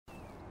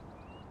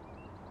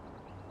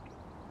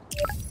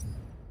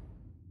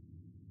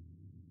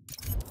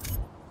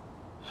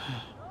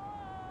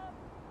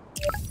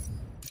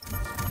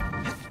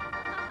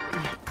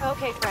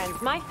Okay,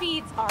 friends, my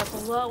feeds are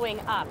blowing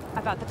up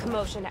about the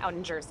commotion out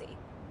in Jersey.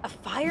 A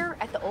fire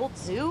at the old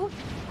zoo?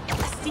 A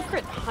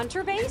secret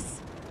hunter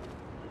base?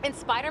 And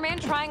Spider-Man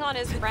trying on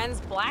his friend's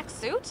black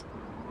suit?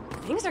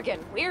 Things are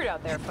getting weird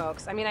out there,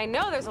 folks. I mean, I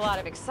know there's a lot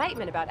of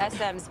excitement about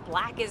SM's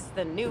black is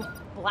the new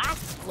black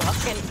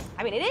look, and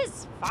I mean, it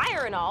is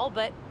fire and all,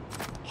 but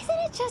isn't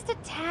it just a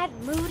tad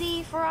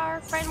moody for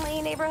our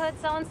friendly neighborhood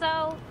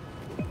so-and-so?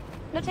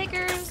 No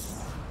takers?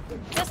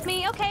 Just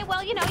me? Okay,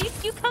 well, you know,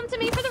 you come to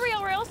me for the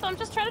real, so I'm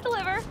just trying to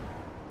deliver.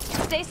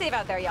 Stay safe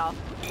out there, y'all.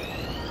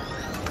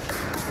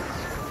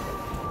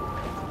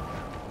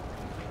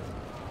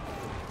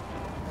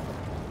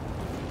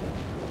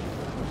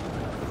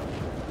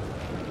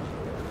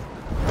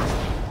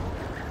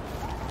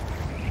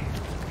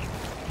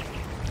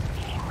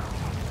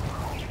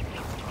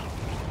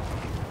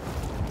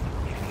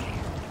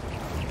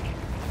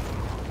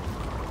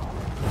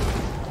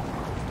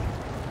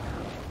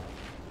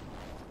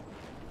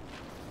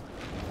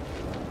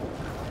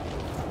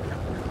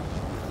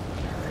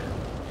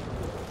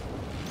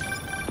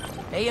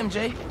 Hey,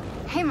 MJ.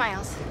 Hey,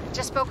 Miles.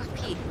 Just spoke with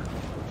Pete.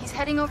 He's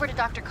heading over to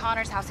Dr.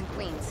 Connor's house in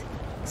Queens.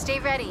 Stay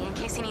ready in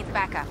case he needs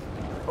backup.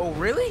 Oh,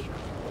 really?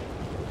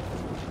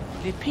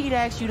 Did Pete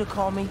ask you to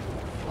call me?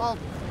 Well,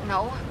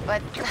 no,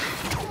 but I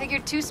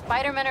figured 2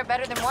 Spider-Men are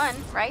better than 1,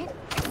 right?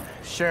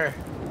 Sure.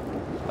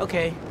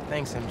 Okay,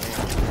 thanks,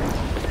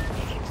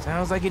 MJ.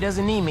 Sounds like he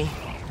doesn't need me.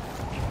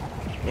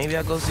 Maybe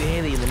I'll go see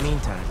Haley in the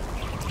meantime.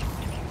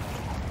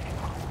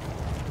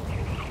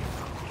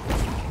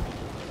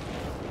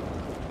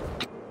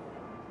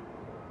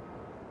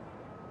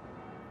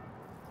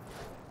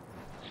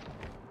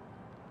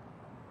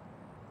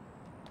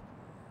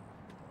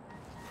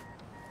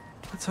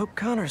 Let's hope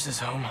Connors is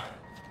home.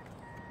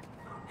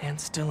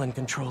 And still in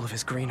control of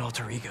his green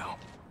alter ego.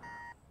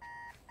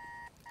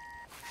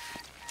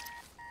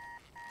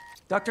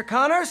 Dr.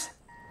 Connors?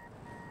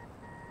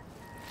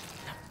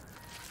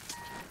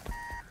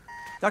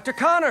 Dr.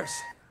 Connors!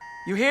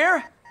 You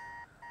here?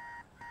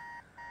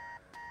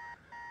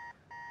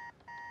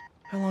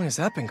 How long has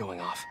that been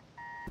going off?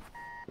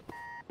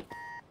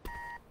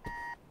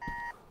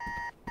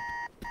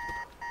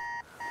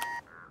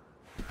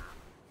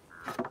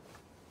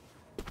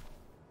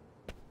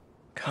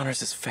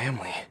 Connors'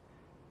 family.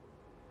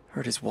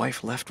 Heard his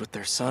wife left with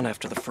their son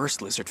after the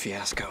first lizard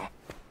fiasco.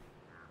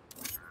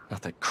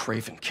 Not that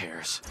Craven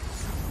cares.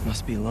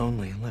 Must be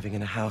lonely living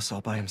in a house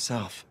all by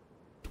himself.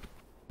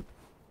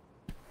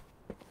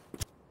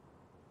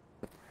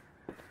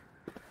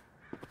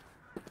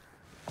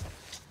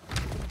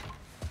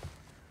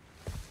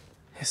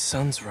 His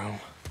son's room.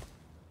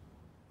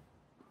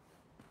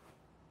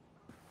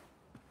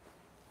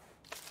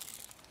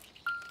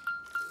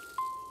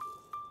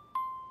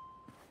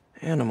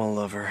 Animal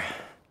lover.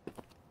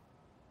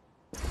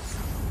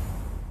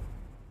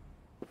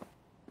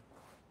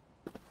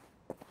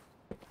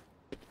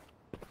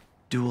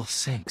 Dual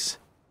sinks,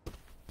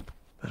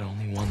 but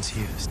only one's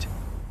used.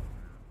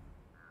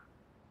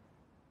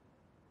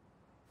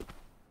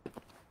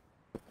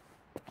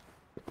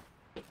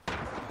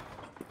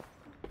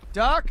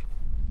 Doc?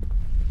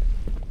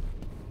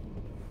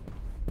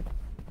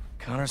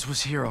 Connors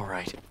was here all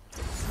right,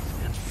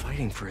 and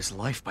fighting for his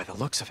life by the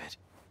looks of it.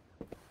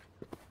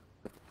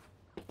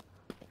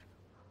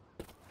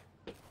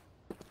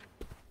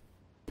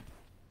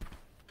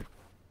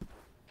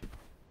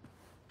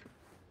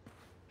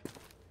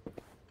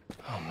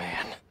 Oh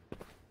man,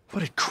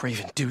 what did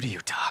Craven do to you,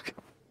 Doc?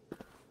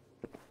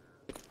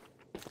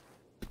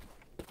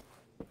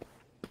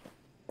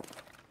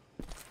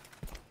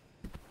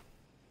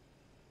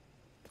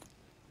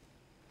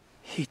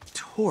 He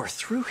tore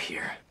through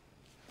here.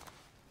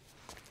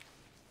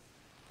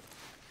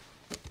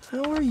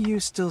 How are you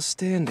still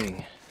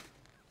standing?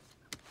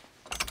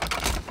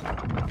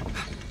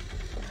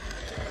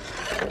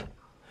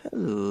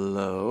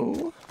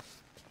 Hello?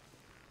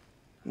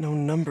 No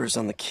numbers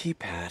on the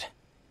keypad.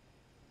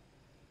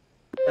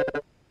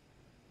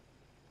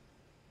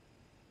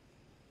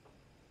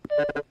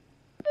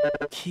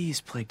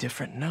 Keys play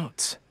different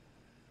notes.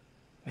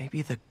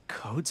 Maybe the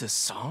code's a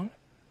song?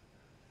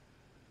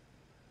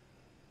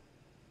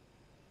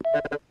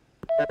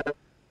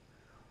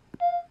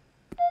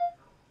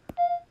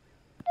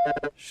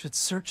 Should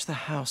search the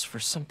house for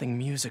something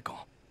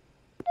musical.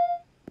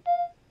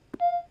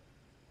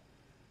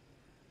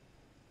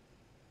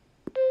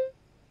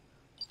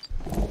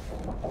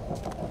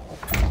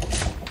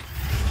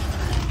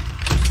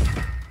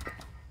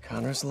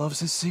 Connors loves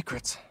his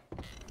secrets.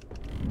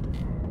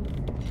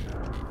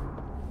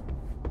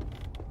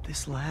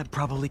 This lab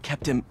probably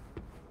kept him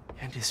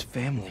and his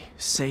family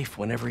safe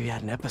whenever he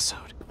had an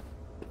episode.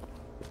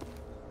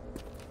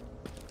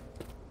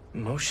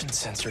 Motion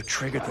sensor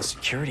triggered the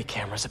security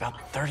cameras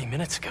about 30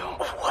 minutes ago.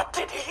 What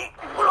did he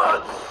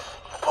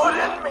put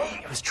in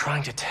me? He was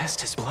trying to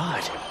test his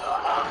blood.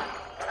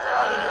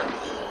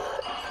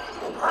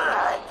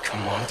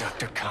 Come on,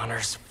 Dr.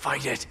 Connors,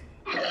 fight it.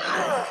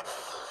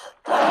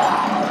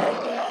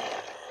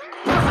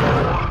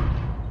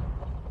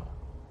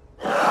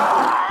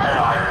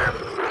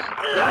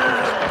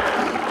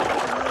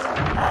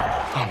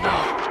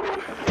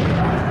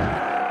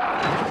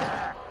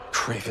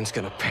 Craven's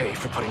gonna pay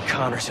for putting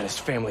Connors and his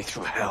family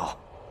through hell.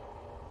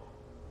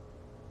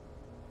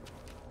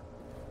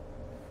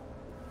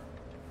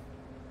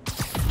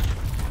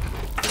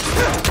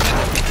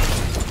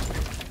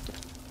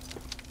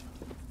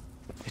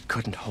 It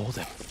couldn't hold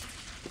him.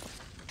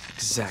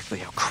 Exactly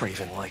how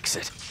Craven likes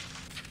it.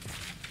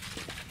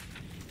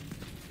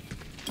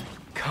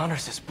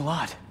 Connors'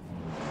 blood.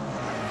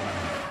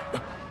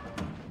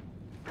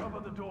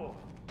 Cover the door.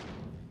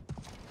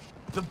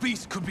 The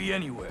beast could be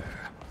anywhere.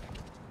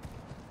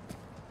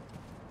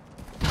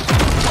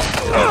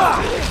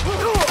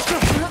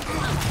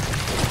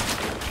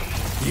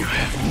 You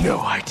have no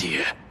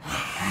idea.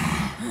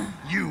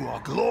 You are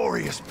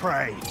glorious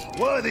prey,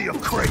 worthy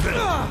of Craven.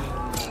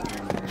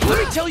 Let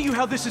me tell you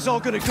how this is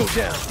all gonna go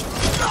down.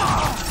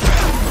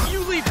 You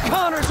leave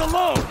Connors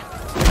alone!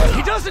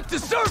 He doesn't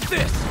deserve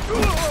this!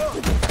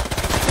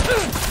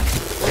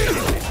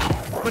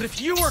 But if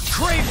you or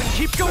Craven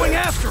keep going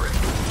after him,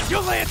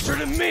 you'll answer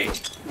to me!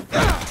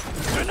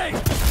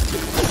 Grenade!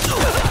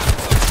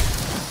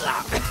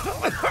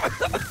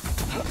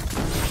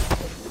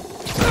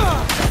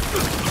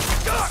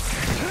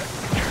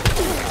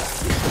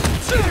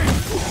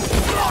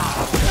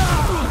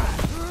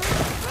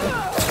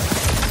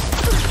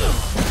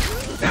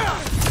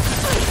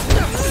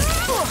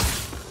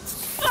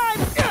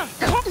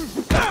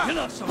 You're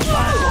not so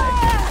bad.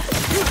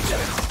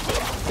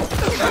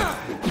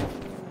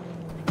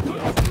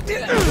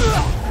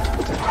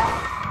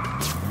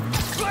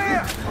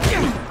 Clear!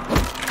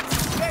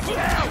 Get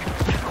down!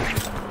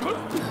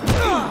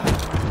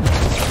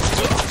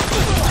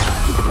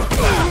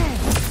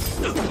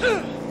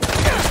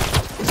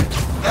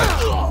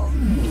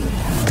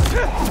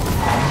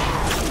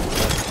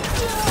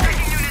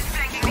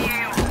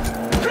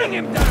 Bring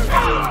him down!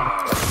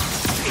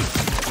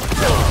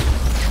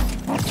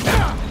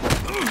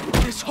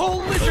 This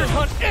whole lizard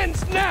hunt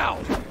ends now!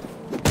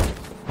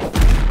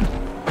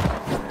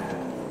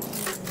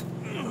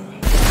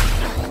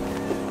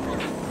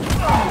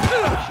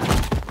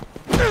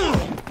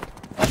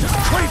 Does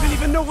Craven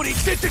even know what he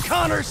did to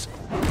Connors?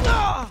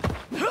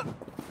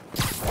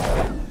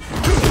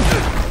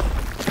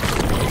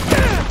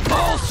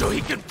 All so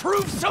he can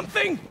prove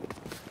something?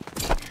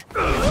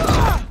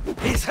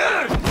 He's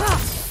hurt!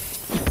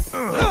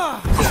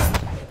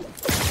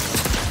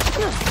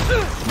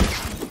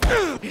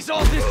 Is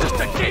all this just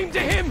a game to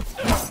him?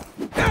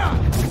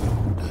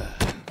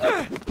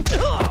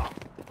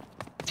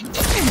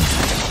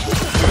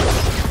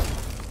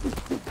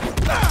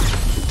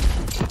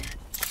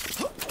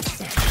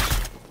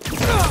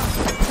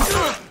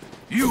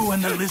 You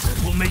and the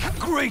lizard will make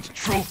great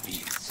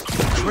trophies.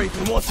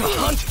 Craven wants a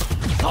hunt?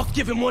 I'll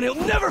give him one he'll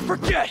never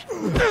forget!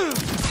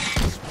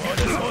 What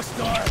is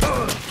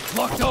hostile?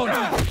 Locked on!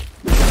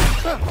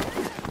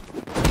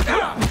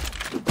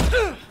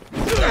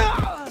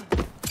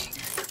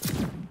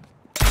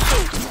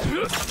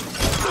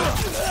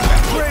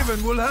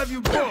 Craven will have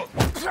you both.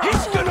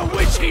 He's gonna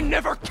wish he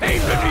never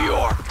came to New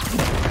York!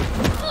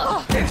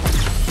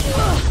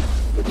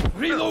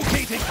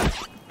 Relocating!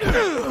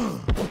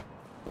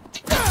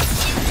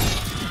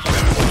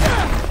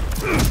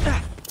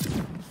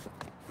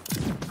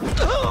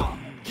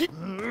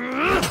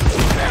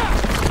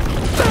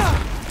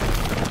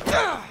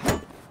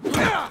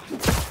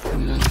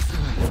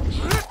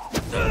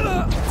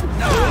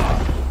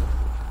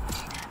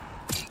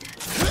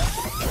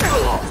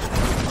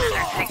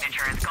 That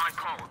signature has gone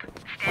cold.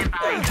 Stand by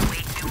and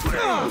await new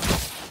orders.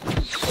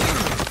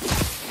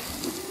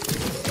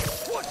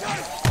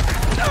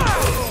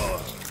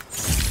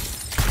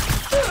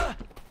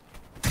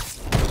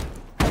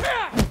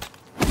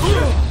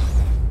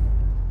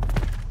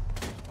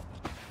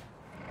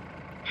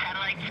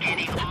 Satellite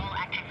scanning all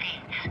active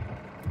feeds.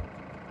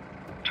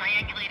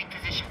 Triangulating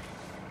position.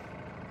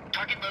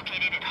 Target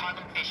located at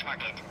Harlem Fish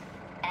Market.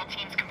 All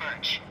teams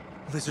converge.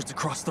 Lizard's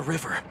across the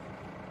river.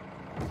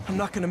 I'm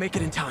not gonna make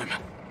it in time.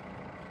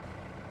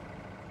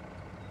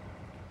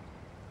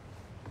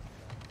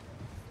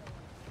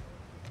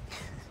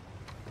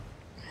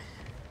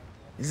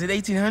 Is it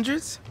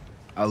 1800s?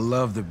 I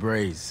love the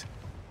braids.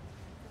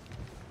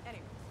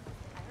 Anyway,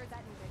 I heard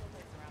that new bagel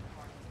place around the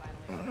corner is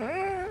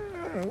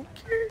finally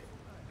Okay.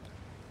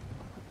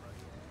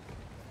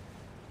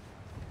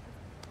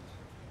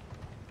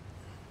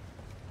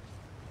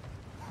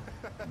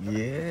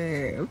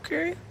 Yeah,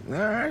 okay. All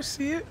right, I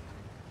see it.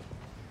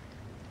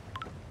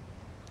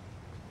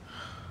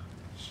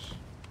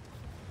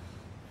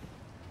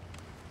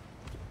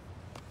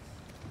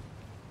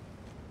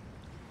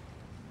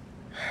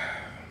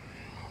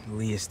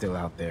 Lee is still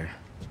out there.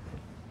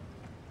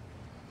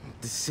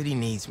 The city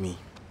needs me.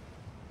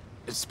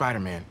 It's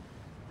Spider-Man,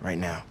 right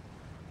now.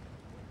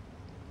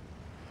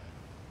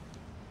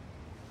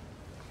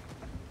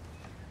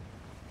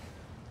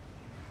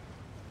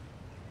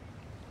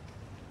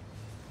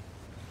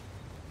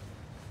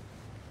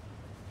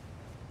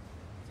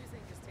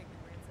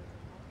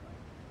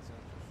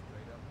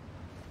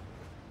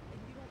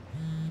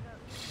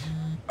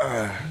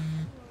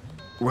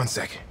 One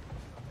second.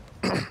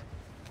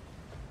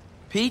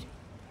 Pete?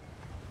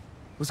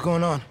 What's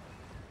going on?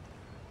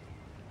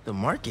 The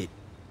market?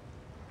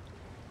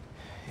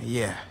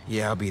 Yeah,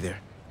 I'll be there.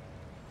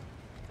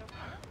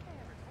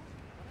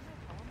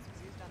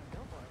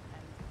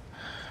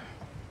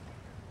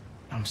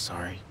 I'm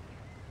sorry.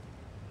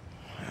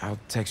 I'll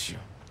text you.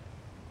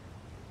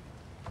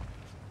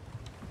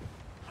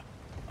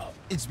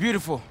 It's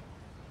beautiful.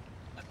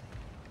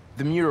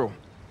 The mural,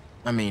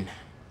 I mean.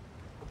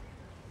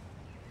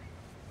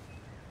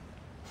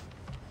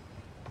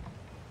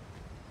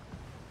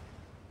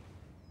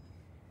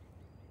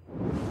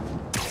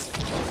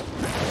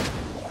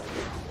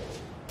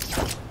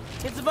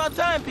 It's about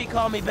time Pete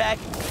called me back.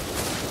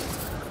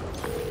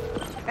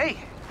 Hey,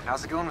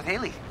 how's it going with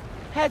Haley?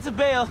 Had to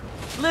bail.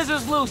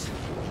 Lizard's loose.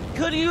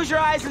 Couldn't use your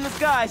eyes in the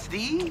skies.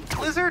 The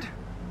lizard?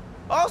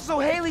 Also,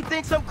 Haley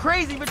thinks I'm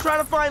crazy for trying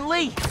to find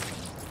Lee.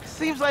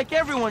 Seems like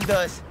everyone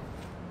does.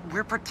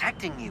 We're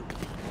protecting you.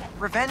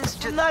 Revenge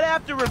just... I'm not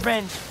after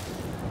revenge.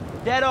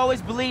 Dad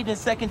always believed in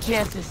second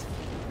chances.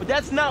 But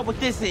that's not what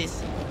this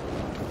is.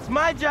 It's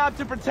my job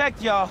to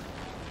protect y'all,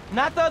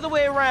 not the other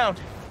way around.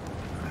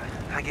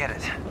 I get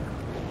it.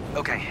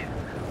 Okay,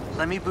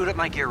 let me boot up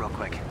my gear real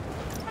quick.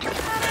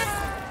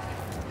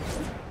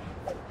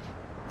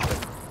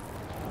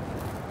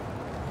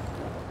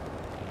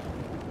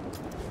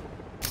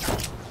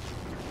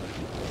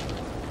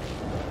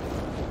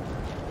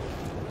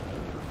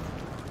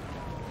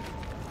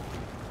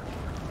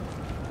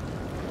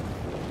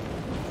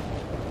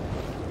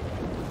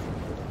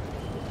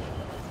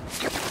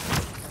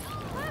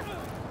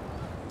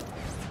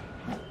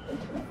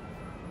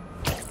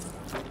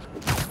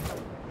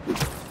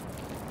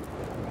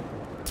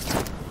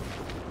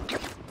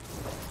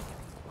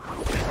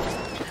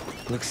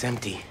 Looks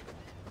empty,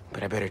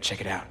 but I better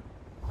check it out.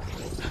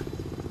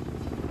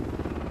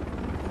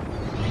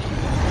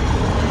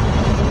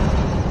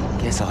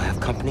 Guess I'll have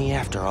company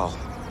after all.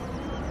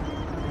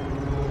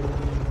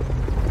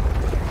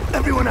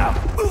 Everyone out!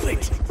 Move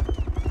it!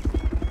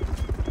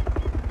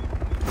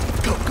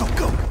 Go!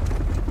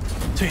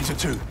 Teams of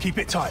two, keep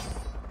it tight.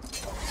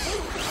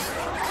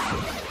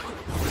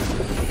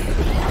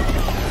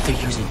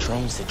 They're using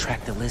drones to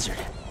track the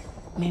lizard.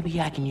 Maybe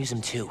I can use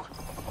them too.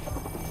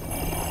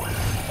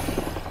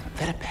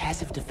 That a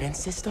passive defense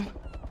system?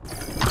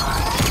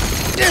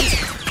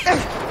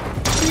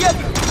 Yep,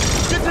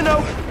 good to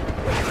know.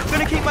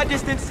 Gonna keep my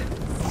distance.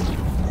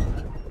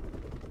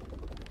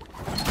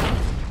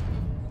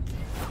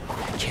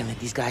 Can't let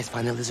these guys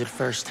find the lizard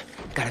first.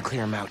 Gotta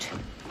clear them out.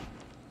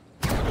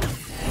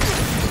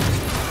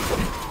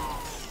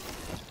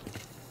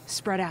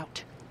 Spread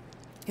out.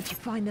 If you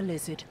find the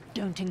lizard,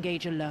 don't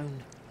engage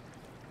alone.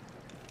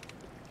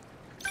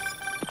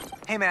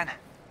 Hey man,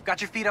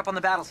 got your feet up on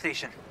the battle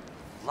station.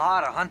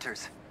 Lot of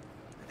hunters.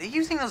 Are they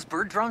using those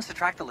bird drones to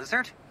track the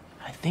lizard?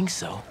 I think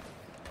so.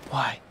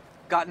 Why?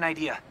 Got an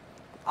idea.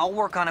 I'll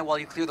work on it while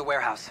you clear the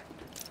warehouse.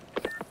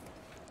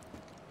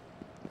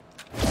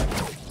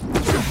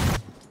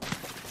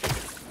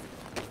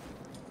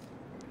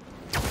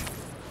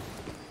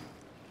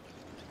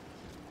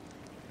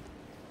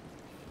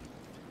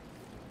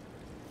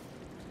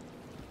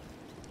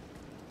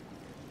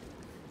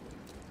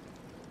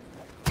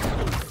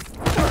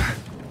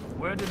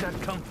 Where did that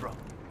come from?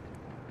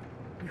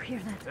 You hear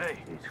that? Hey,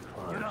 it's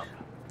close. Get up.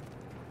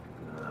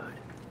 Good.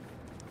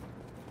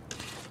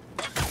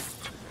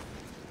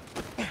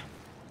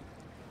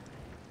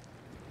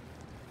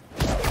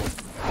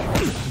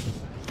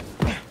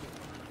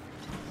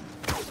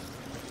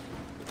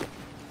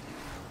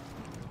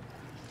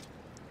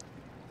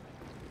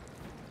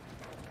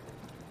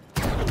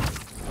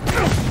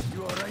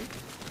 You all right?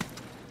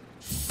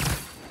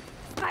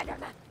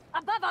 Spider-Man,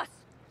 above us!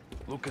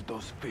 Look at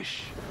those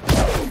fish.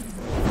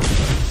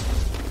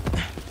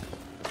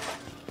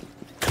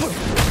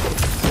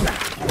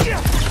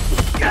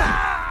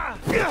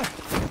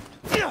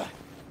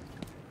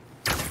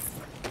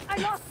 I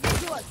lost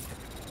visuals!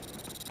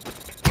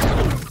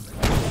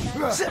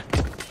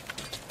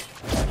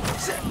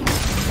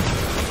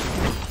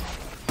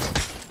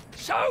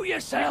 Show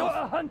yourself! We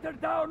got a hunter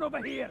down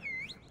over here.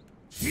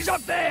 He's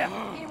up there.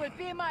 He will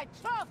be my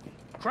trophy!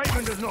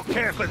 Craven does not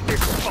care for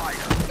this fire.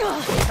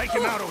 Take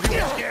him out or he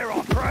will scare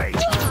our prey. The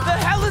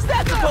hell is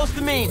that supposed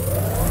to mean?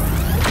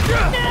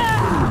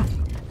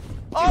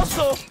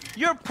 Also,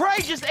 your prey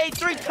just ate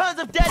 3 tons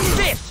of dead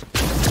fish!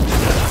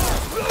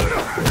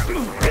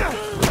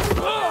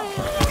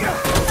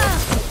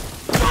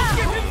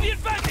 Give him the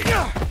advantage!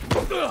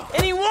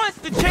 And he wants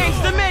to change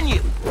the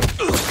menu!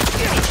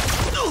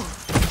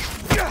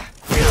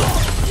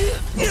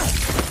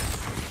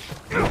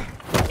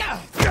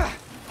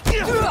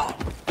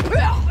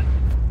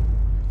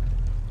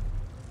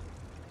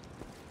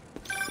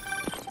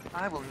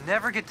 I will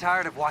never get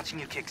tired of watching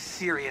you kick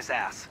serious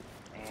ass.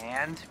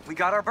 And we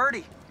got our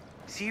birdie.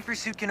 See if your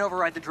suit can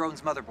override the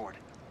drone's motherboard.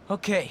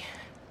 Okay.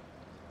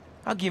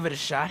 I'll give it a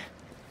shot.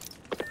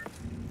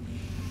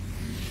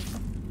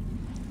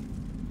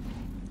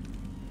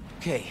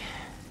 Okay,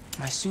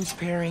 my suit's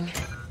pairing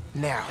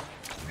now.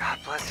 God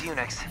bless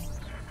Unix.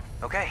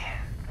 Okay,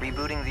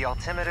 Rebooting the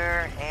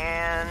altimeter,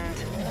 and...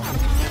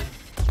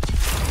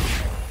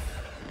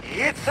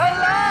 It's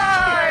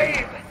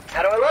alive!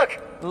 How do I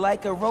look?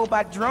 Like a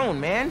robot drone,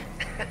 man.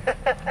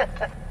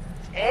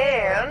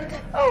 And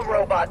a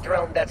robot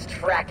drone that's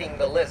tracking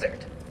the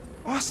lizard.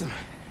 Awesome.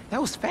 That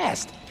was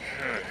fast.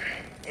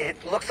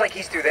 It looks like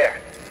he's through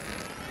there.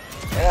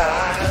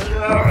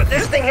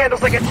 This thing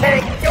handles like a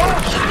tank. Okay.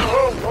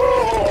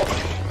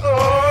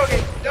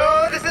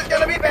 Oh, this is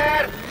gonna be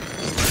bad.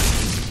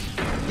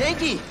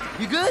 Yankee,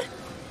 you good?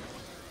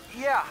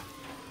 Yeah.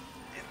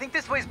 I think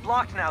this way's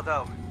blocked now,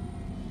 though.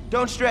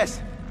 Don't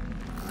stress.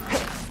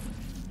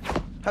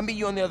 I'll meet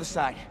you on the other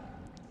side.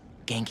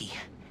 Genki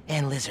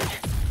and Lizard.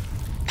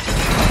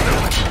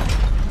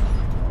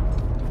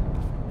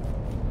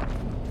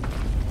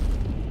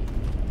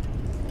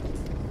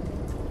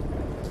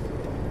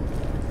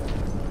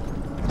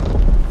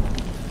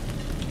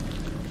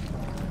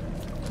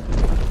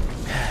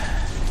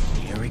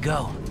 Here we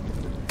go.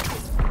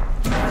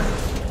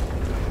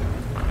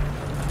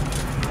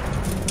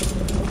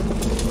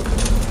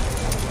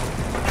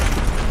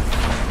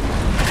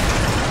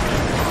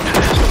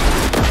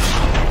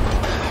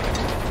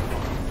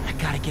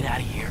 Get out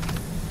of here.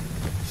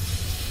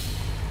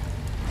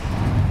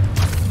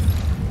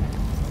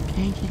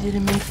 Yankee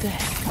didn't make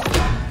that.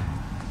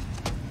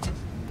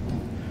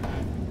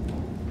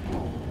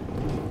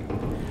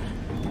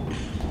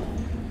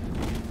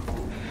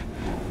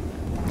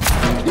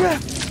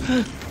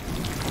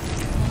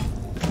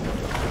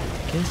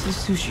 Guess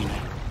it's sushi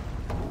night.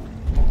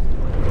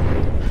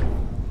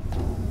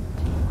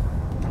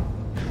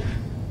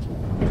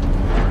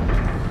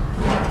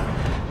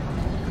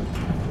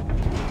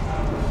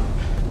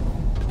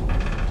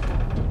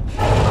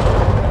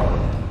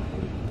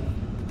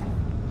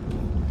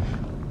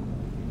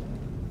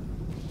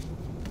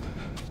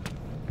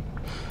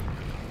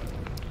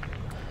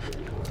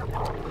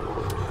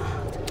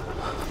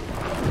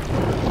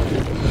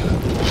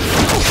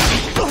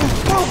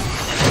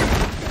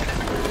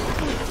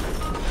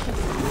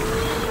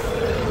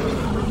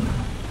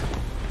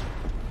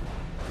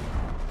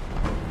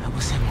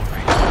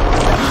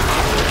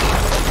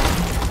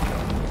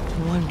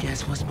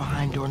 What's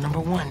behind door number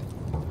 1?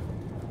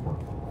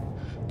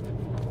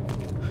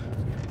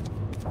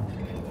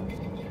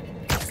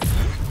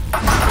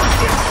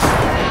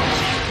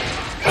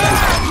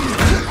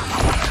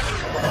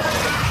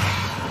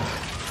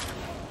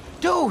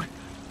 Dude,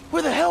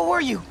 where the hell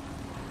were you?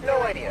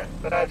 No idea,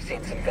 but I've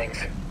seen some things.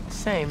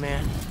 Same,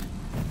 man.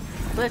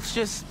 Let's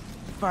just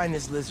find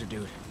this lizard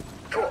dude.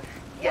 Cool.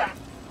 Yeah.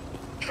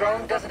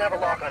 Drone doesn't have a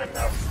lock on him,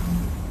 though.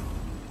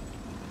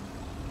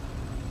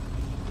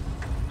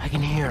 I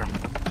can hear him.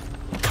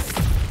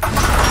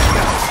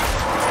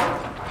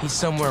 He's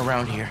somewhere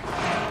around here.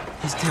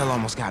 His tail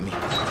almost got me.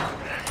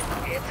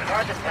 It's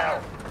hard to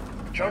tell.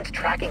 Drone's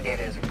tracking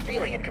data is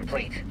really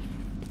incomplete.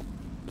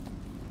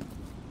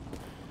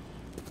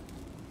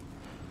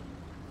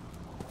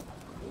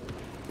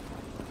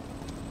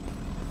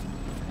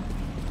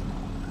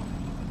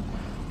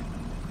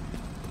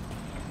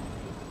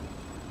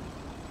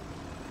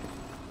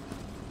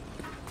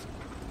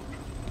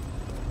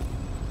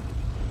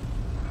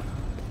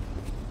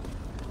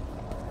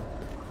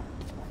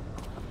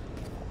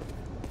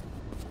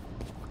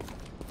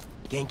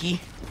 Genki,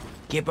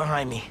 get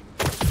behind me.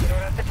 You don't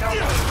have to tell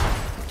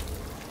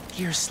me.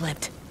 Gear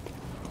slipped.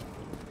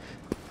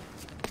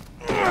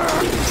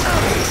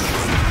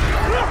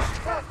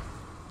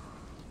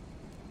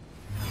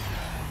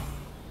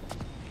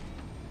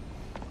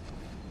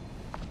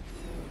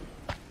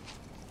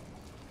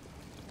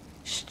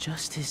 It's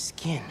just his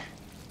skin.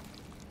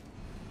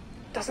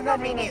 Doesn't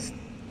that mean he's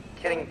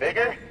getting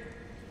bigger?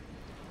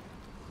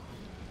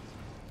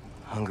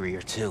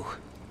 Hungrier too.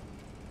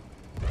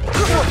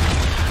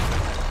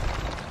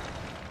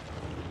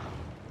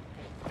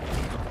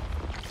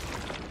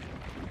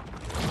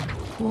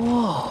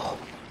 Whoa.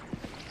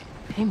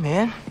 Hey,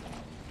 man.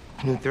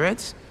 New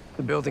threads?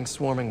 The building's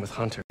swarming with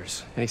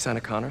hunters. Any sign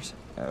of Connors?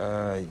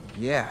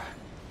 Yeah.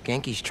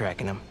 Genki's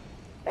tracking him.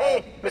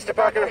 Hey, Mr.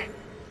 Parker.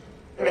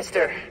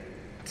 Mr.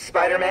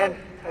 Spider-Man,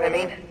 I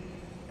mean.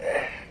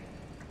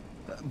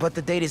 But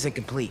the data's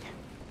incomplete.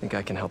 Think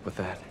I can help with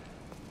that.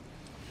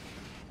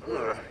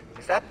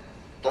 Is that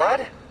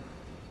blood?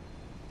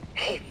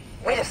 Hey,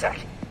 wait a sec.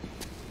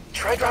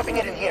 Try dropping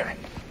it in here.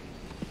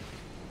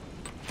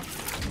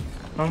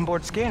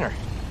 Onboard scanner.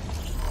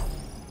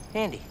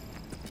 Handy.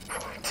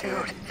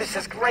 Dude, this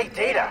is great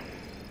data.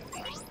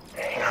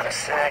 Hang on a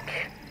sec.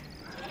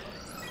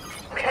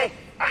 Okay,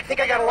 I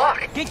think I got a lock.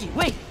 Genki,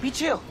 wait! Be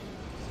chill!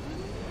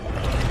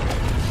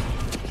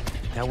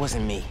 That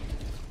wasn't me.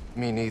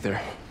 Me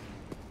neither.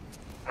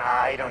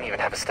 I don't even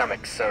have a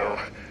stomach, so...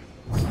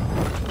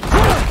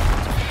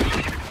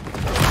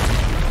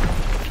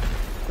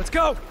 Let's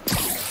go!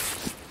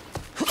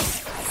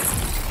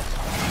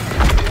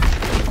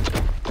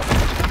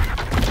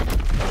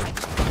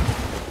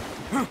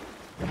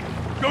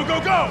 Go,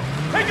 go, go!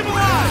 Take him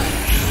alive!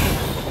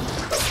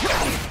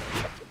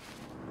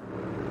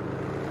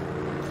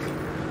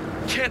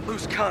 Can't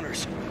lose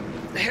Connors.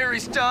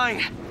 Harry's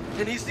dying,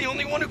 and he's the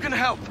only one who can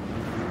help.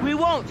 We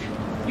won't.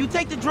 You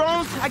take the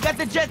drones, I got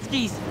the jet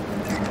skis.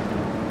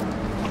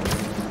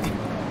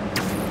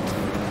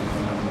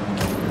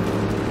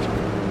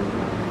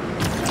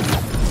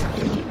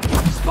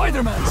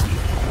 Spider-Man's here.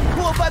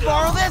 Cool if I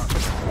borrow this?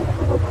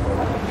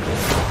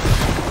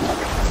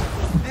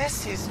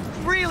 This is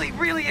really,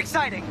 really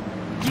exciting.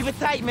 Keep it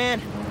tight,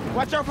 man.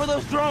 Watch out for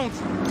those drones.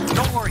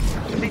 Don't worry.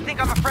 They think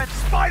I'm a friend.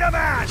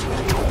 Spider-Man!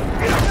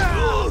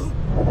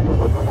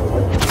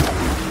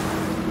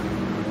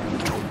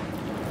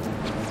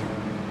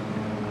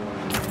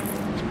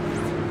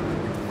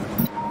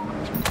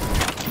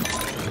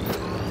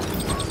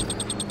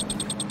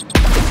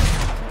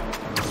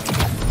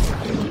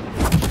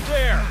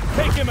 There!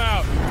 Take him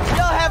out!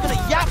 Y'all having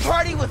a yacht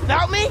party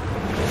without me?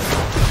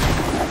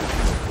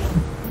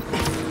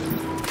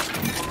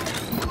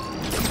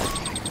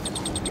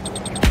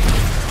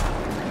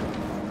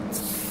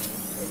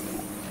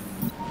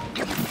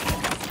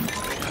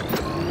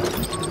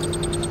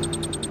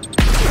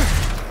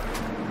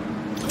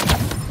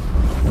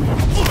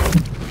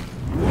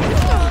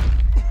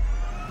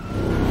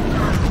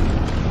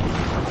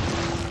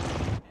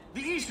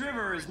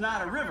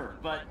 Not a river,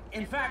 but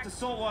in fact a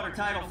saltwater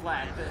tidal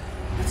flat.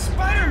 The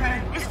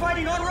Spider-Man is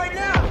fighting on right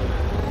now!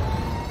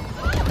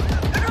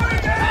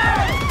 Everybody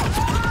down!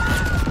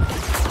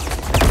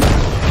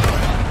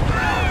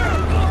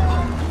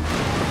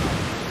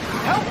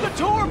 Help the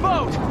tour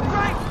boat!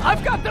 Right!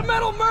 I've got the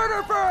metal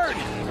murder bird!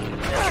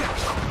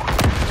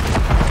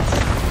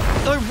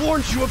 I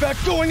warned you about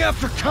going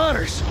after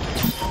Connors.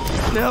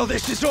 Now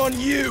this is on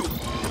you!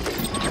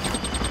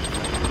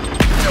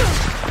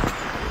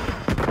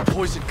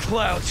 Poison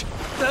clouds.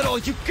 That all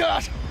you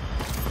got?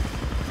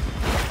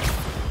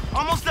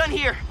 Almost done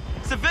here.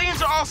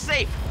 Civilians are all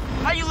safe.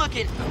 How you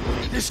looking?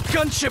 This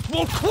gunship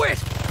won't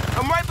quit!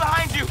 I'm right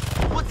behind you.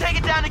 We'll take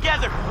it down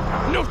together.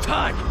 No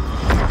time!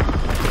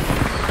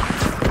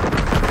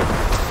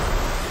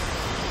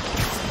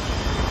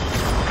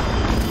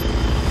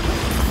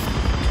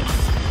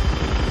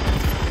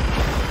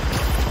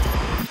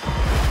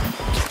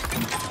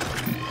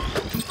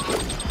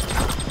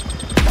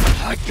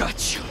 I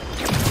got you.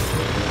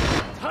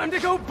 Time to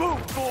go boom,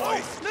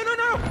 boys! No, no,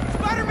 no!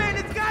 Spider-Man,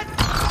 it's got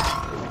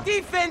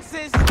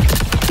defenses!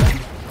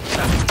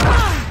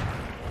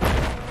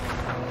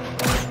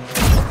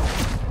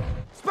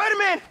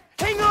 Spider-Man,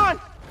 hang on!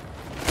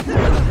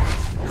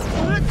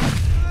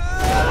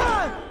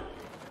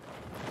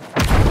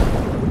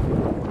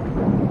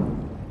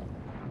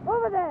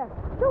 Over there!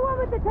 The one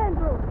with the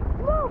tendrils!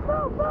 Move,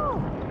 move,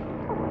 move!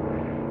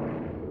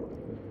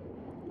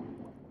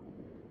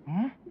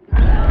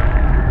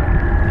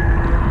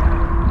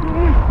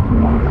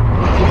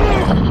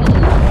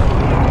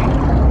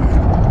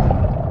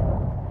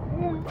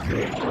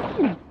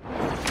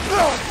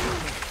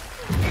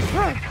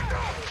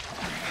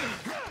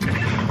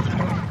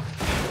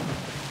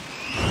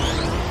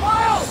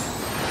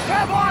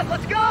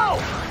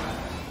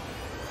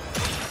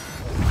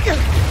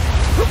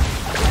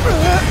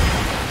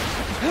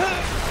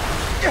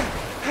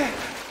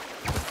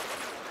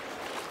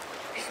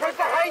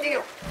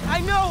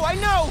 I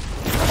know!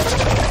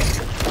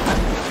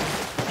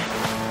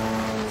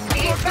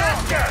 Speed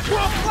faster!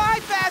 We'll fly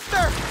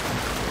faster!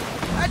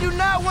 I do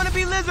not want to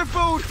be lizard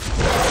food!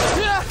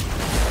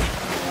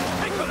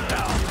 Take them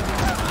down!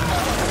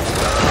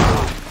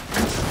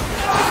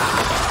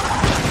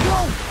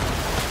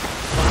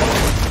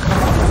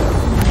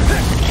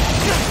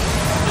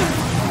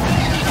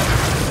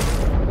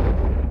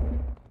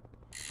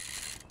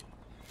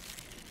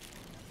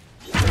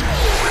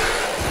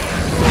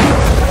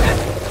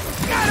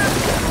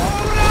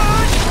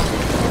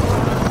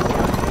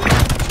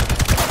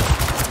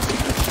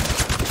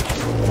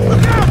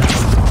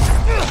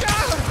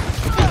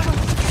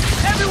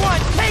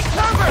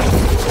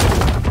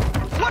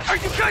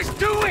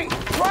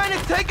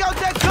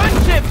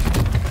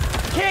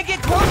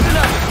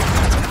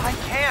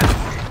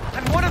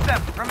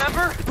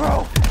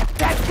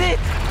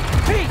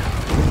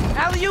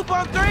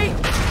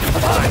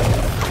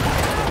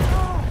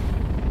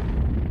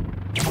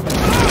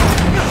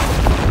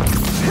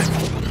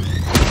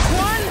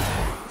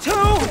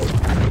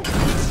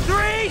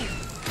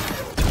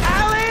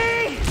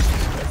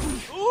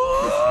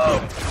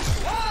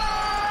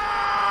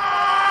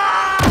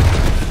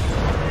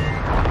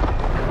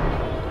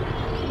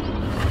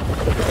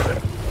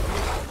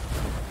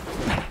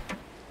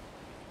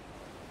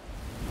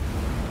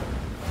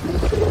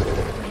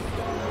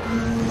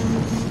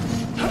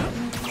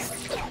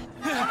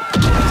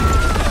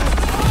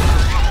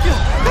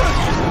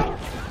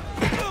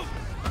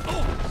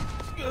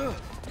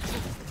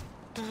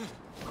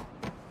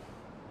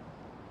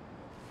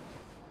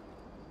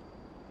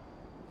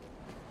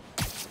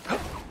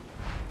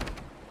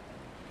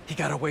 He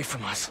got away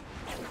from us.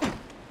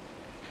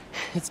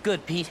 It's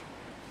good, Pete.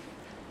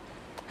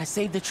 I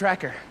saved the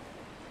tracker.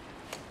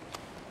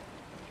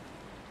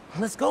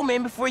 Let's go,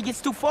 man, before he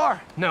gets too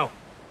far. No.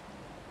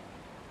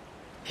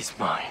 He's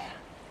mine.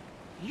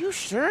 You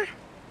sure?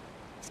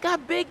 He's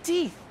got big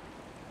teeth.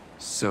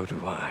 So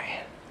do I.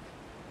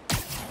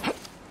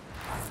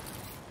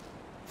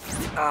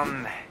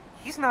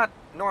 He's not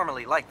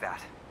normally like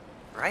that,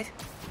 right?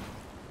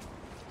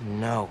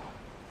 No.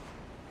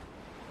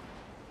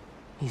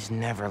 He's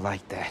never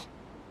like that.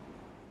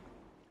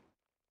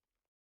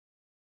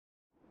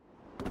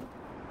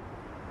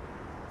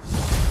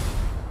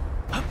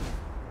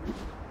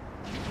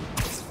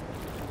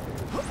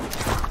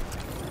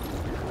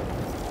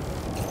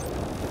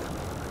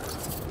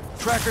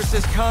 Tracker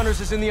says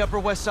Connors is in the Upper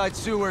West Side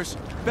sewers.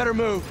 Better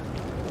move.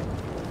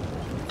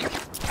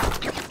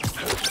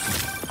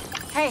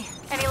 Hey,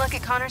 any look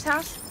at Connor's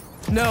house?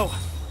 No,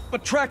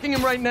 but tracking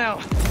him right now.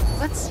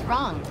 What's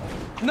wrong?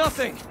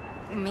 Nothing.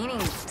 Meaning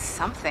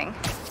something.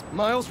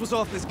 Miles was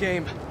off this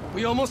game.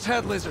 We almost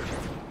had Lizard.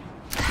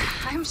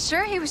 I'm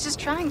sure he was just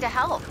trying to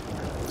help.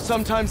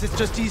 Sometimes it's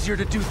just easier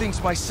to do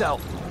things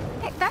myself.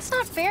 Hey, that's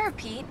not fair,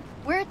 Pete.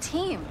 We're a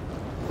team.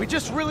 We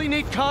just really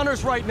need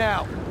Connors right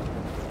now.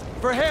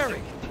 For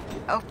Harry.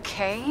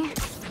 Okay.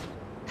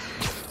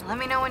 Let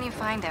me know when you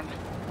find him.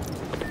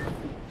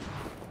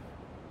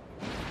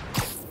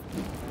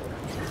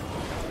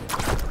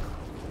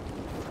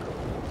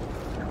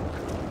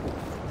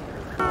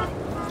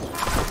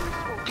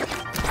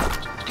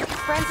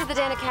 Friends of the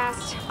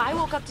Danicast, I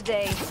woke up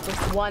today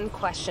with one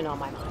question on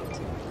my mind.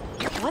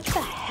 What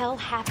the hell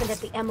happened at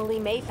the Emily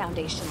May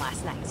Foundation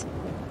last night?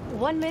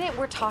 One minute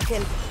we're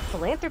talking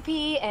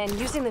philanthropy and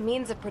using the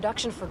means of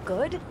production for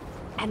good,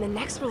 and the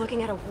next we're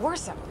looking at a war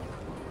zone.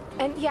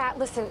 And yeah,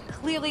 listen,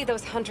 clearly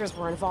those hunters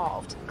were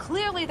involved.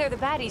 Clearly they're the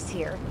baddies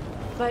here.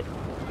 But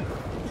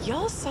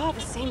y'all saw the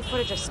same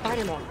footage of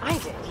Spider-Man I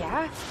did,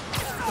 yeah?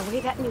 The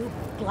way that new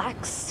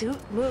black suit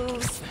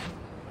moves,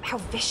 how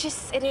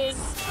vicious it is.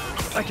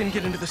 I can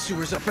get into the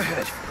sewers up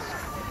ahead.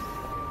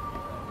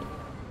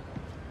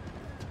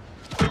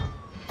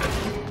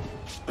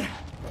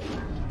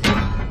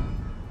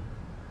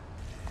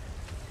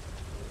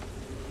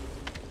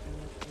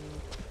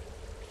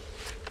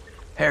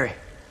 Harry.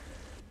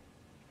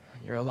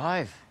 You're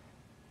alive.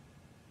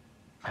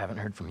 I haven't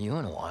heard from you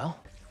in a while.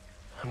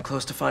 I'm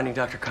close to finding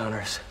Dr.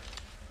 Connors.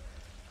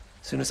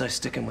 As soon as I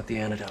stick him with the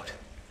antidote,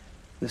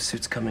 this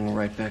suit's coming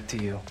right back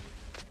to you.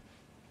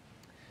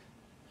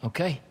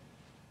 Okay.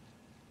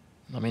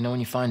 Let me know when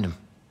you find him.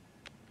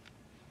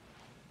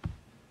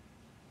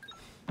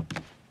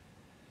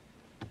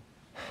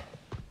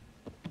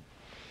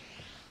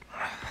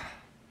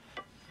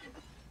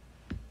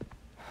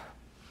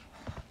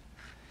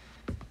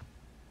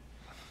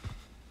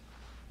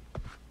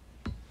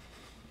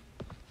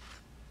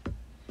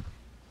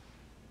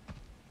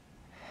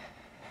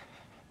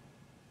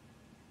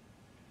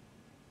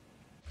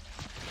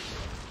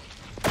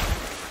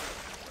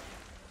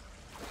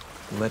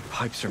 Lead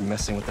pipes are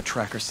messing with the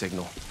tracker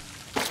signal.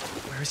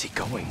 Where is he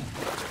going?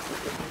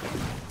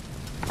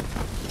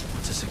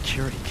 What's a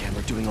security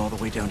camera doing all the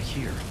way down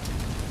here?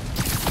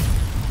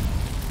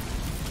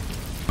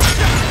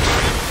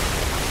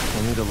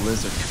 Only the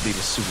Lizard could lead a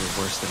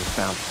sewer worse than he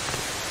found it.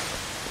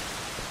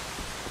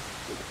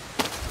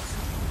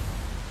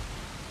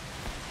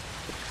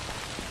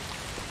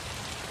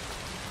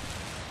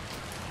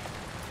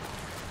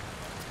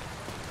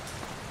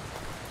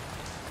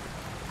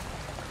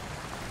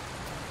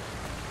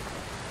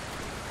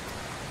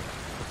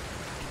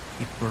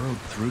 He burrowed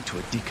through to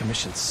a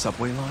decommissioned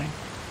subway line?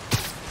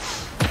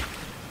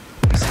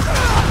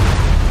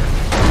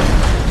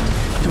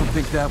 Don't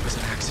think that was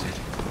an accident.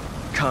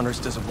 Connors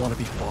doesn't want to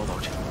be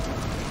followed.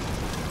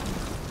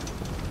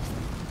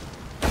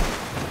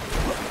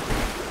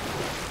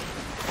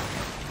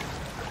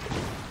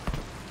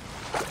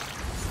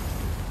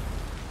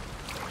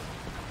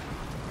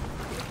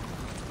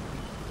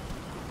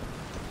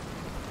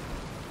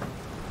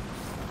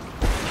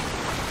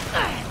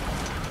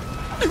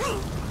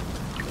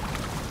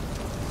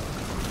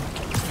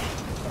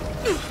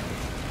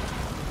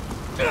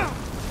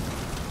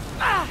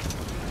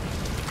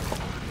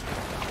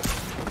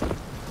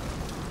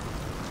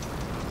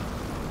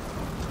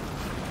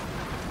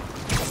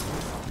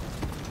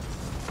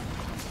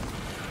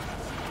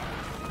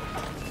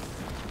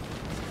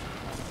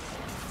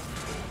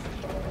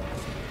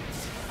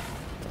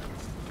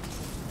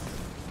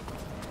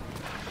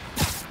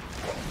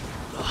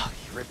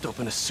 Ripped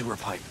open a sewer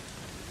pipe.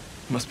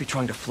 He must be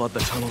trying to flood the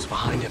tunnels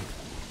behind him.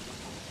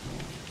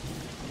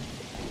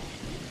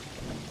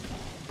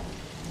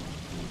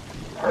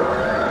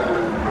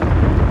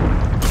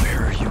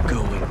 Where are you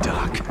going,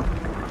 Doc?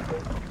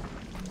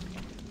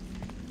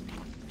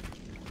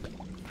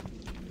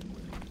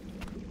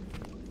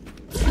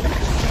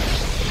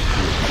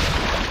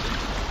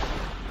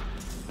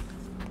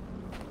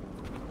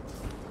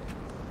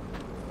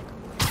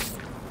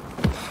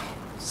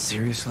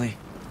 Seriously?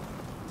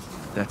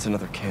 That's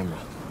another camera.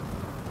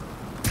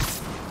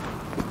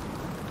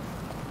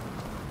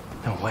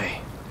 No way.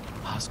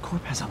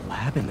 Oscorp has a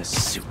lab in the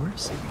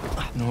sewers?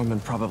 Norman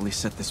probably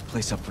set this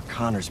place up for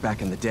Connors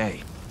back in the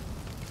day.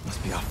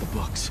 Must be off the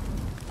books.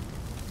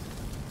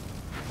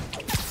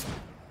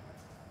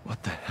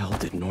 What the hell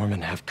did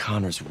Norman have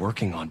Connors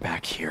working on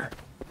back here?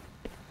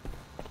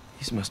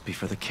 These must be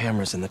for the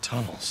cameras in the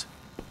tunnels.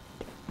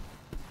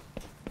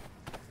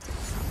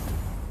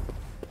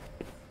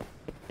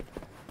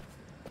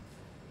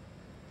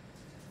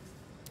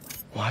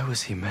 Why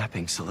was he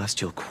mapping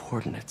celestial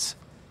coordinates?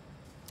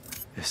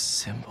 This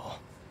symbol.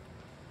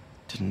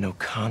 Didn't know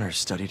Connors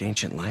studied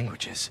ancient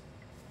languages.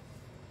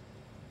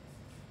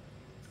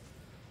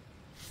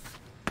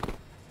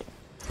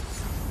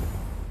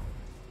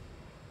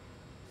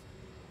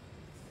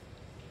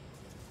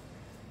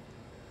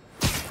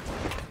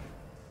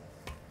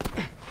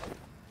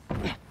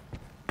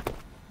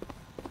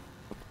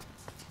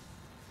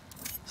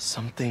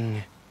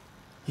 Something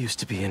used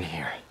to be in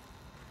here.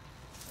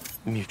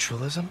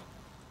 Mutualism?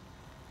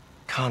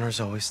 Connors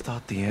always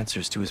thought the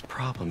answers to his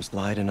problems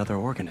lied in other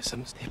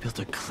organisms. They built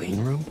a clean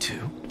room,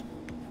 too?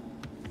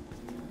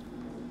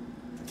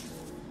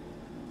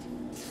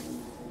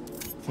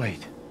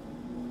 Wait.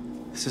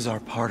 This is our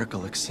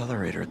particle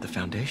accelerator at the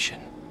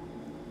Foundation.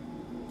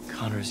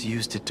 Connors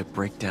used it to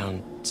break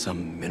down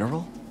some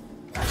mineral?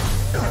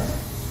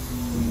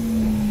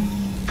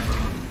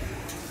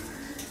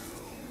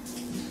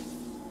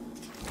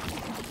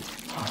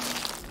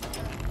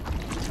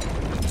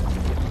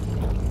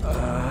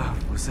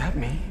 Was that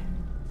me?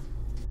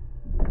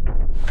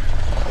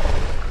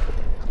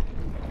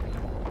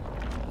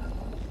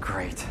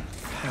 Great.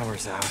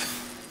 Power's out.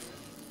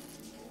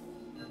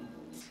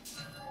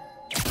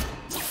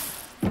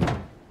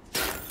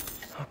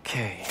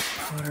 Okay,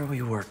 what are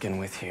we working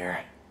with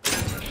here?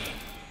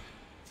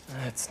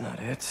 That's not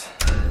it.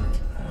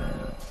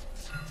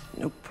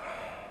 Nope.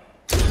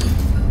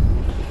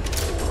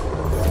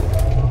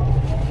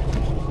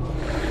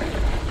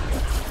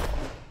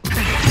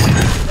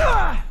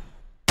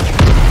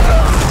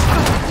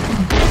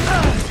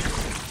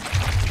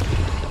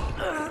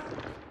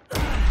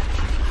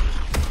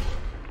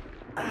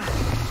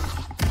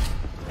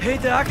 Hey,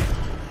 Doc.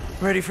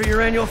 Ready for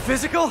your annual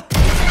physical?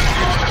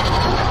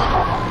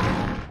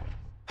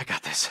 I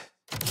got this.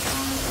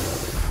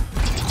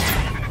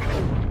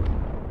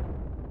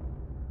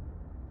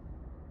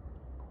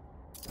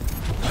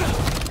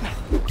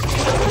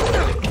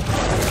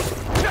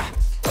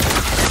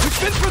 We've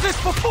been through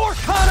this before,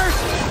 Connors!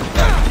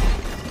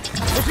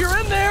 If you're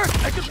in there,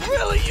 I could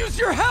really use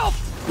your help!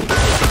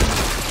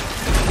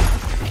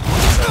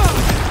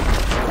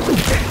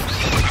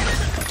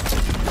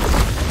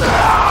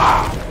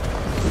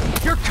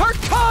 You're Kurt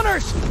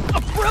Connors,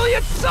 a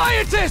brilliant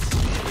scientist!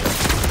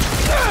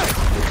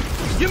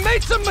 You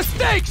made some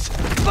mistakes,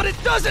 but it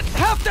doesn't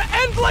have to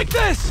end like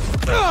this!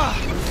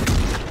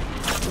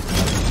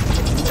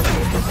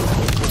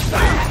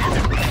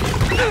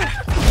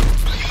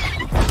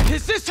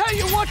 Is this how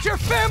you want your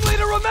family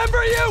to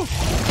remember you?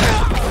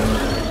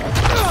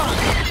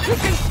 You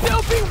can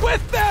still be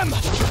with them!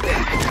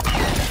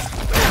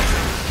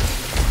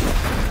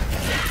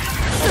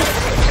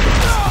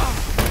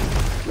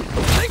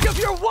 Think of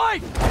your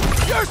wife!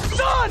 Your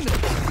son!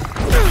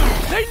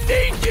 They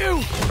need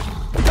you!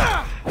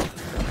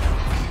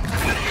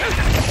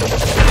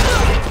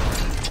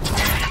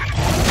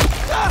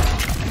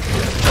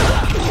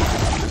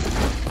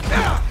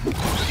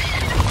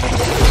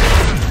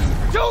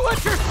 Don't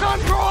let your son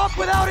grow up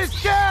without his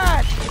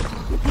dad!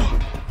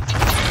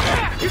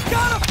 You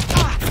gotta...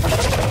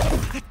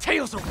 That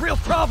tail's a real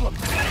problem!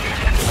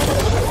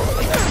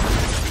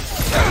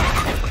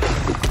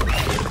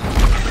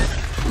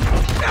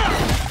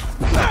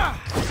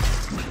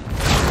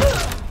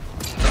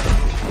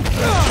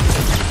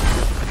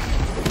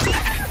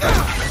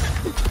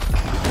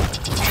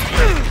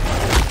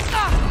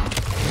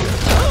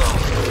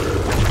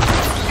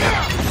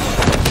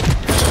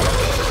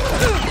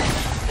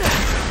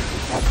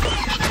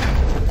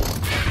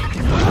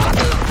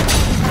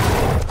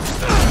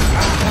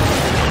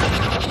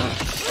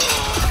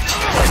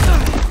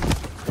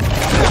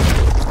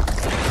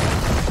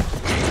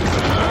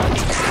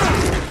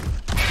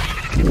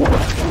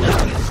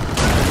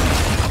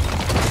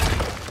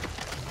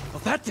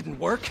 That didn't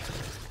work.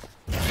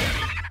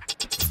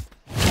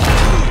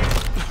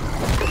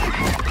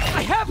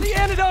 I have the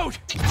antidote!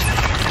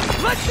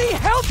 Let me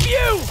help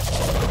you!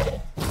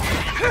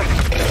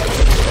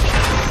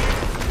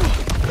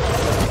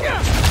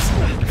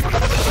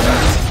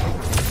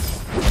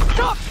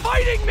 Stop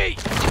fighting me!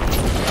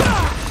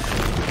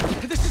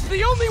 This is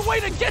the only way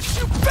to get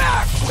you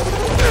back!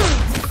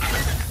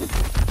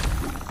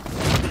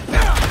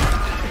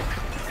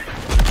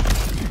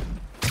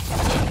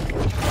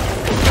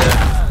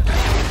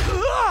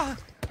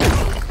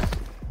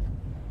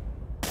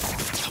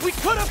 We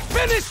could have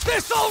finished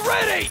this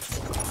already!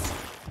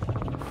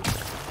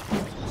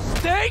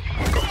 Stay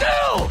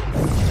still!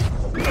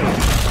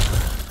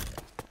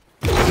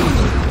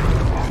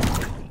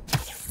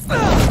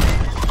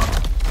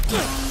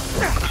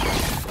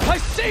 I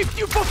saved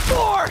you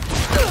before!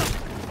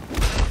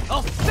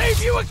 I'll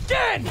save you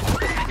again!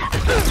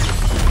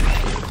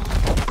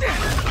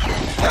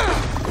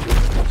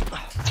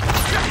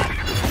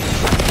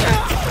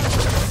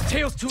 This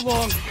tail's too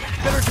long.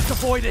 Better just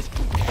avoid it.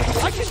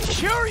 I can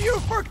cure you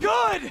for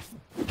good!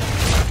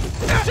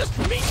 Just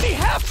meet me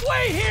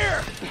halfway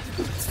here!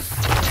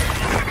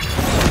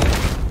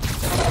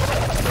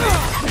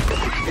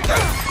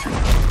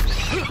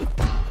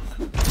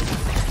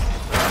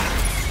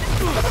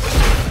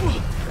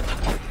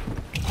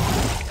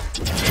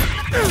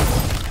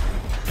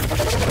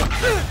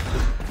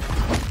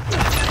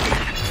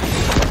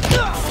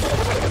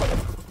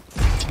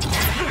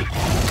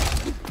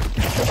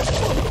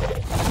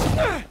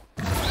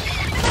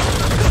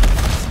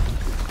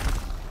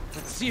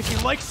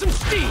 like some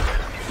steam!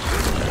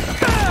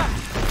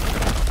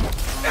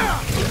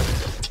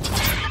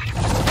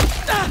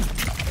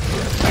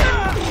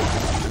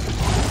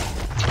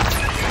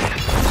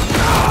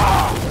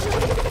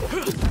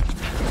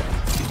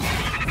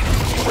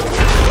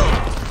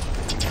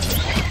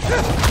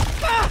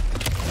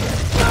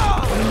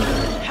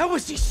 How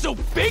is he so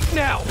big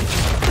now?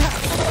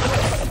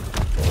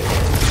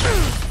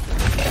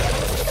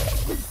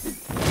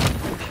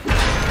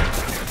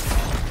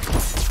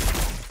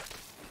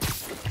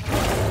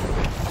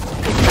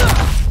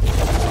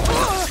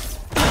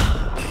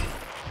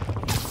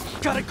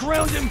 Gotta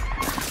ground him!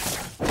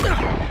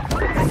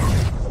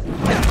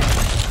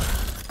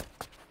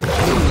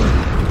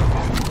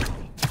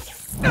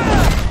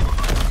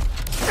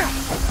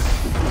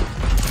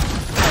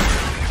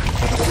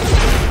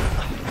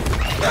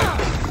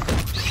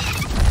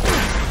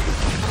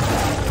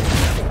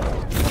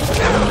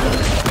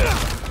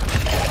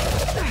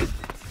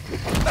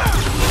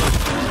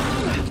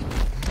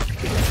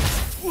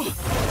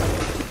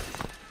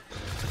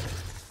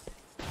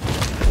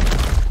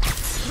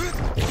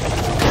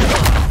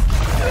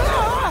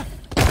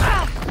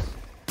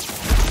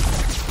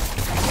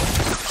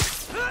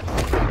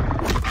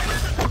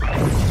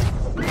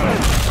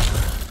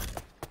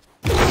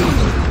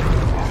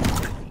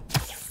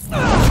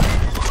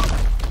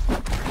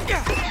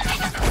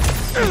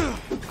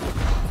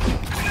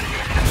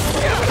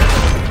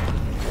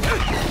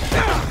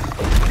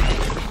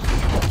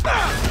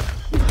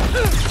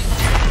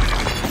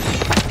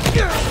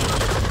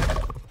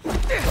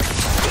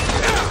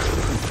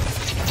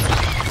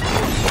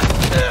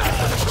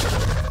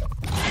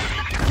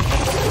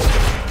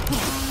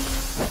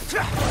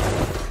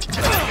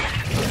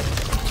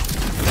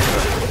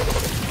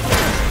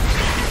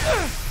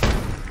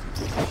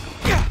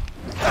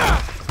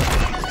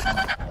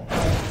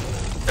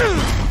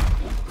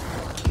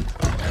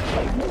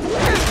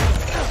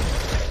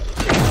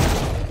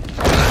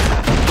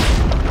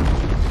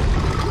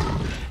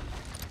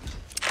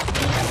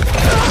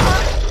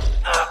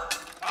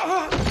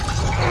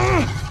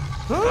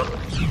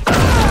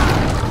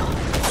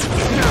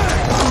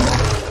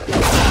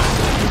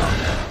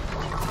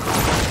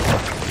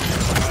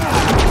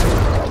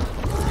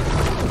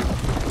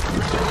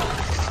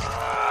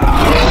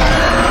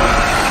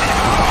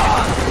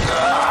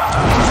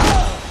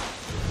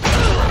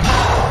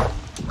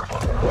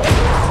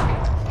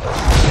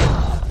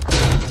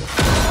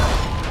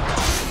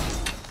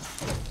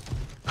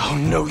 Oh,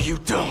 no, you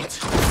don't.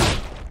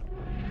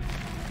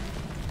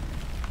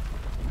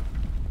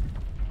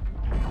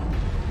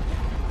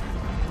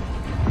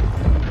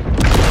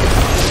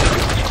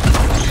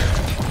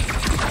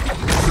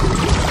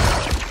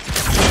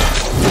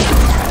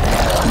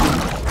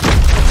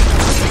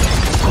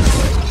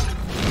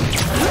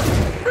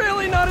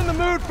 Really not in the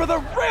mood for the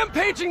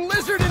rampaging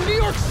lizard in New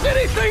York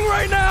City thing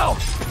right now!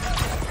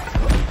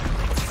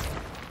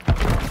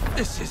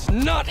 This is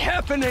not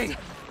happening!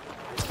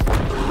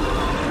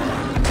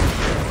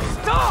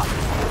 Stop!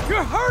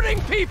 You're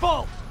hurting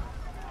people!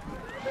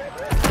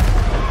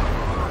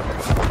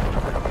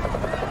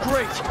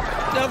 Great!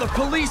 Now the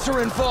police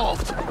are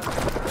involved!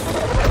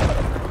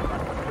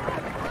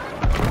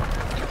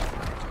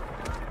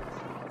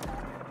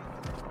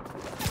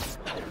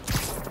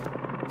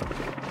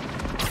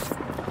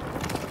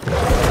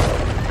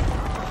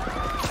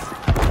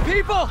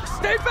 People,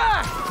 stay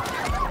back!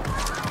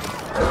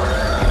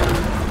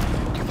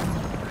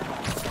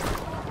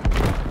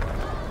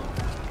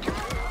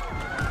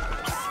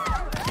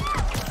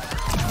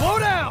 Slow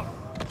down!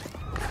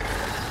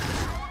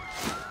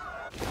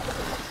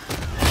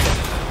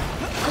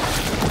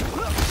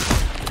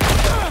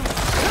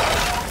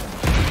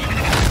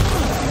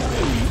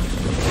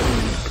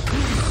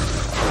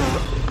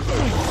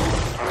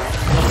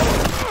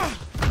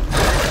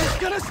 It's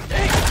gonna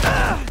stay.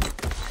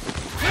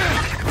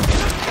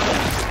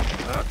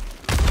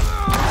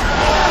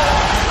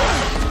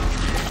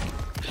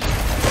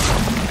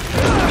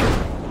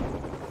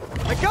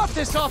 I got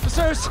this,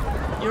 officers!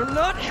 You're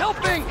not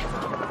helping!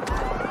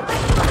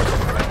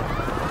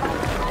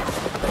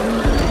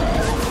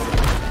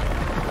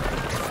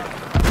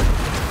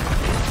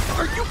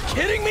 Are you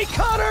kidding me,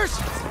 Connors?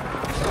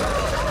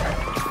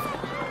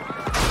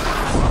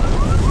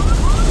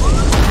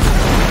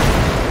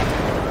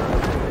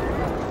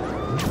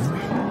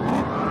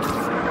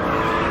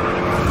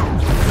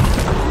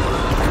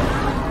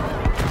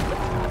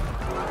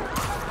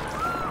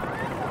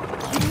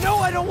 You know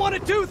I don't want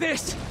to do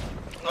this!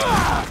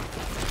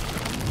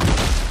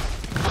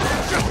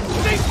 Just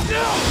stay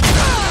still!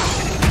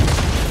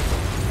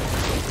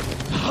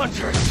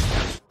 Hunters!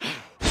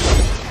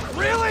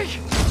 Really?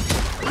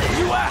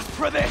 You asked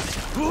for this!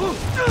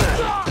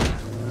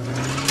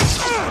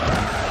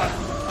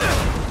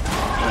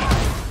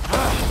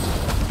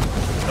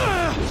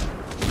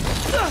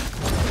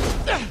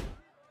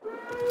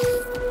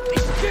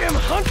 These damn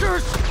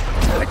hunters!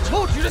 I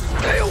told you to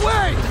stay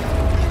away!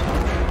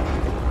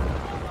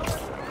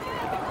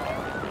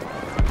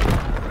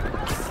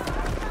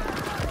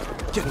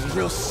 Getting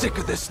real sick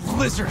of this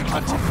lizard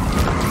hunting.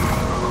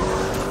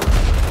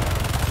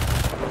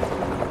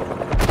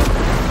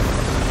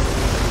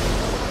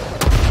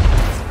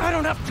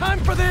 enough time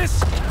for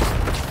this!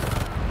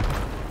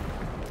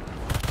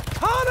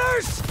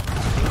 Connors!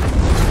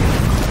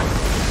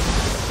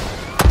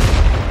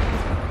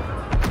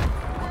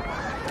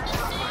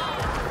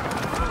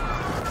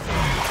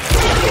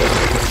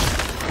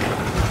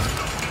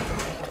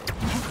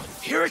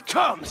 Here it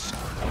comes!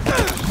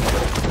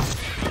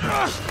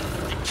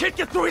 Can't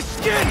get through his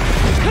skin!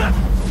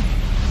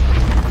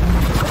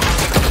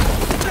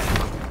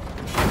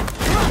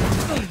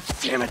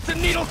 Damn it, the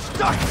needle's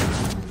stuck!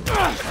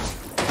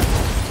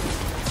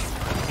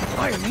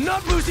 I am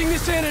not losing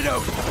this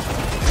antidote!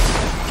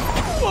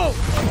 Whoa!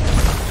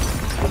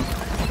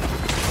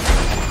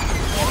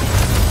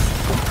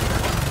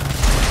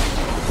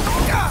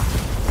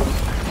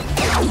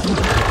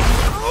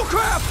 Oh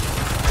crap!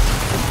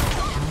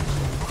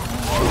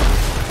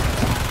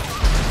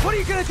 What are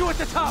you gonna do at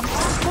the top?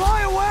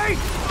 Fly away?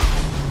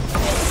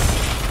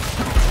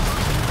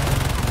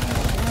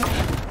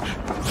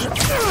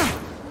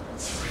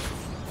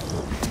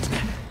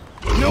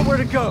 Nowhere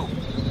to go.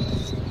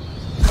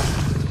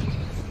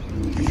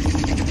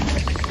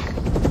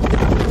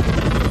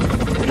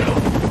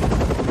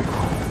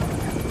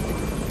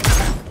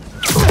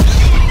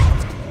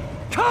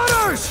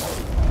 Connors!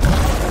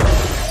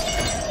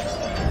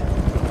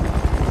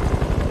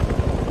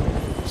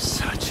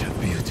 Such a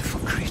beautiful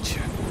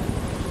creature.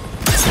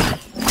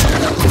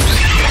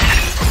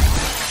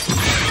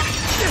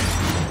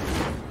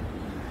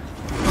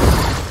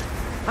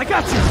 I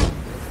got you!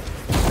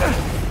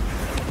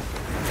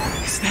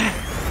 Is that...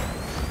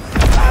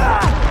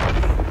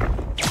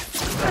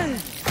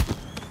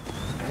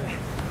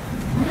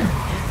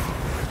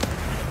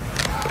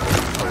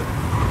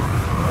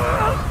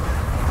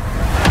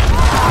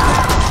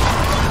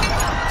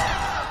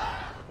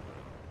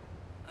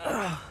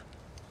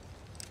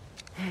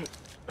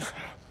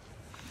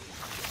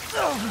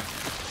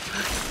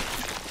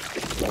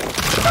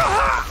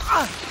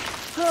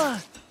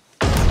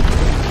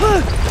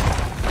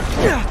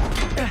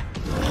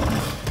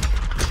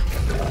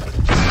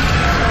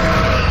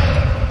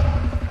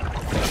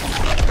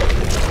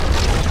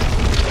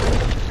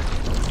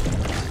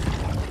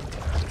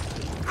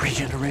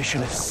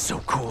 Regeneration is so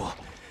cool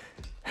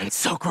and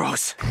so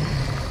gross.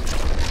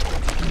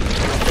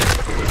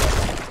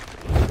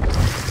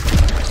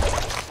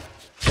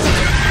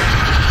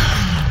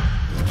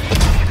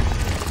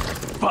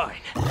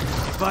 Fine.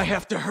 If I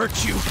have to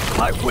hurt you,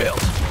 I will.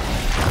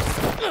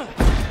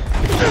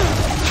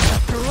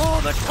 After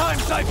all the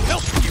times I've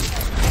helped you,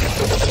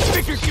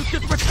 figured you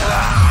could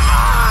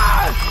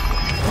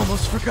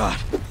Almost forgot.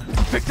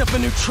 I picked up a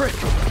new trick.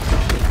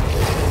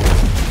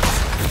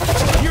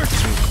 You're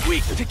too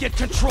weak to get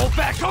control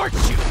back, aren't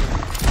you?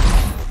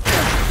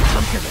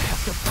 I'm gonna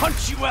have to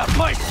punch you out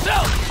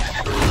myself!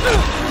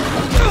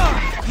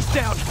 He's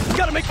down.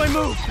 Gotta make my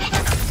move.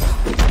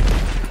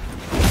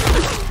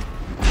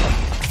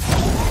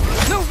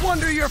 No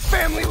wonder your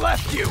family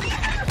left you!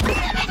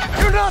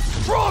 You're not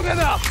strong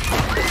enough!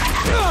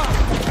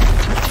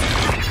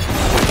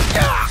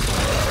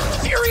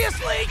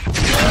 Seriously?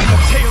 The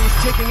tail is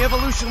taking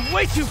evolution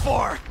way too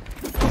far!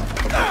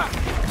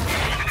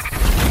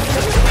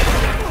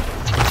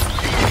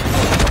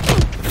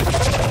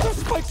 Those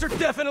spikes are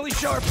definitely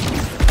sharp!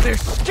 They're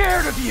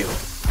scared of you!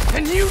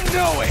 And you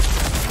know it!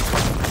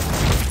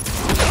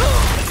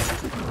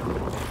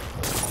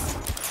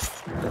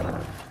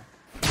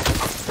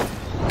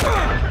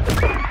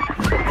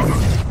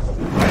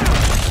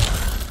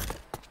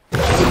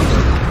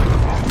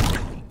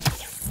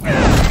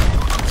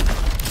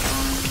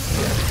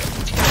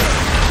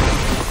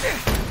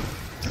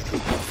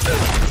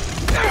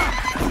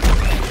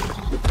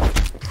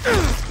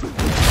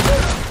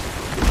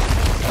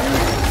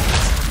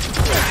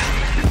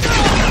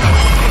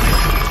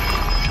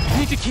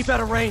 Keep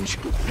out of range,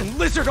 and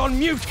Lizard on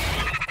mute!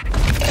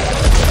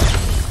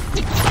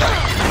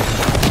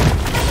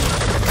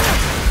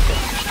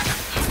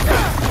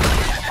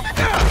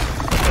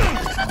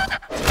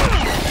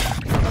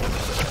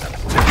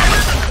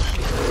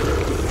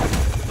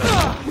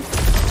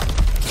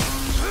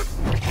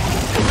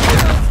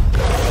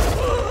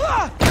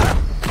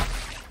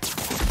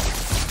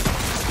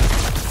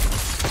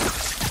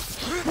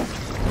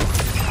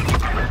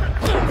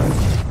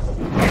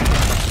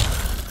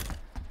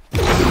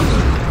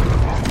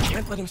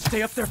 Let him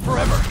stay up there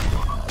forever.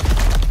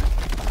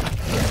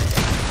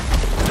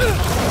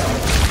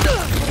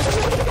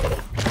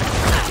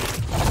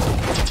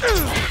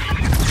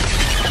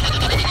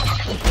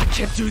 I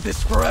can't do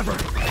this forever.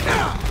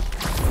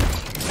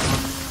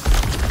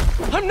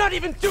 I'm not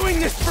even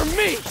doing this for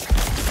me.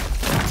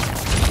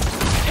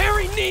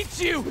 Harry needs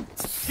you.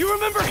 You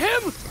remember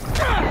him?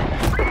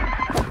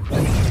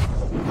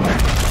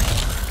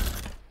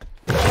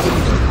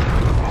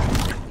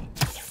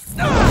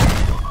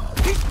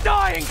 He's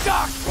dying,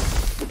 Doc!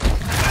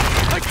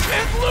 I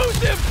can't lose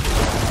him!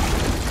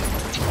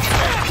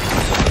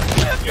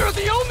 If you're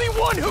the only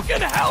one who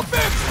can help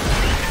him!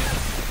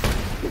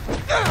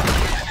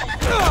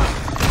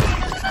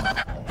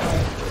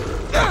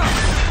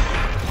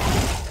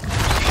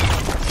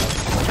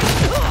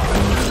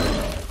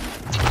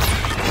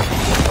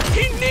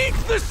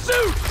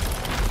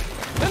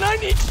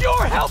 need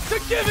your help to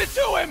give it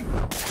to him!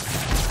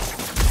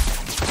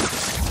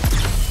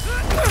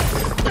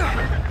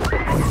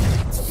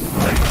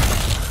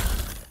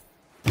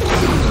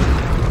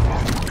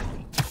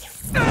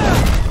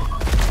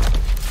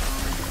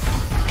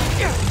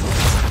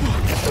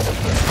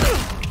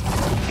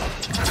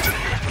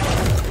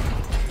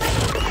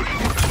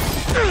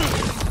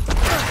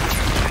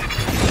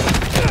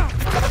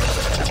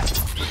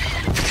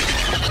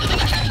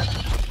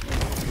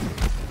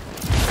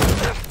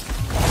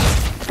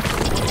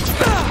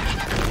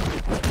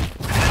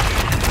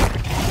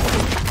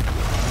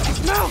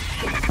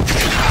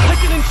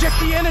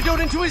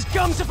 Into his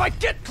gums if I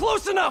get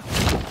close enough!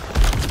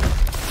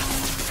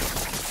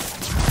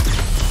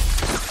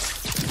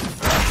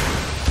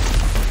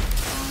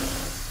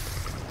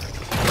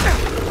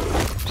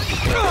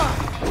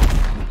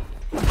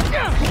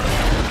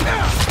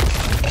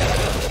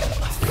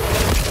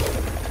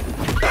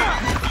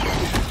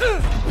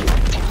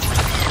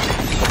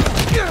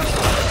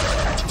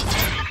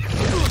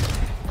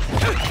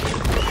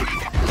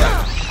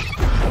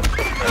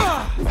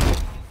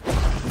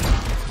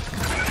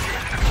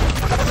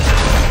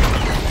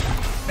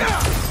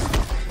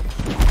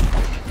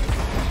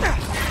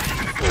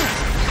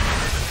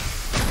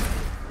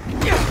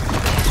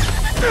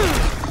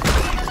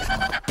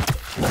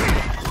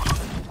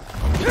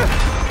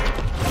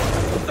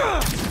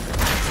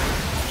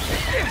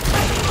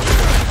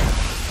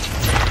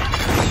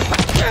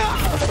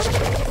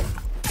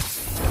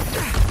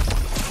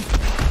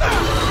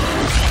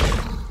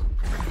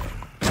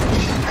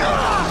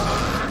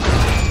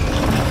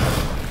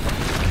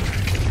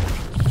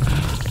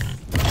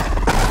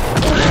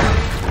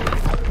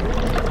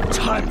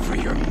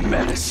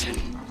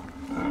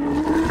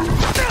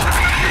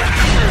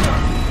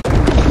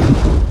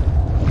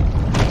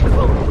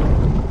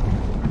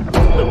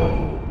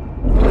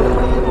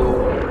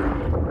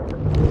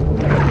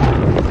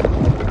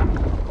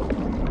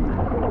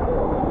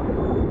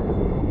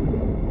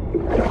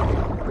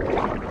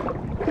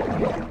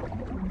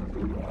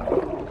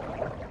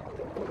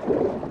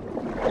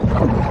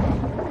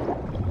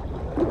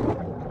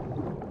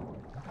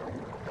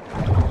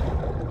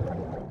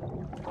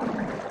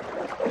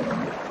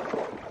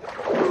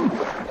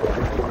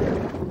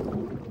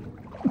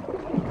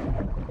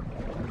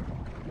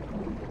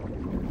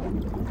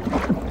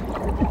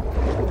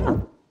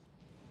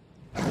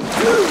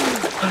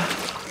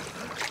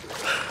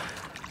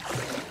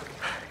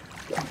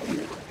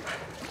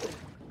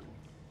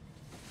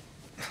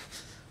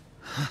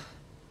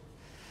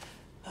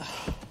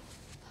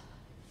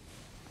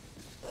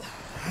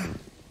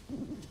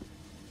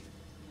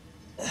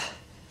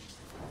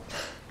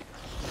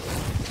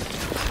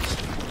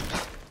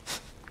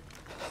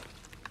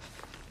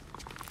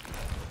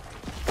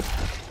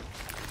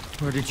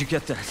 Where did you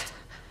get that?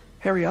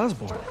 Harry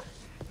Osborn.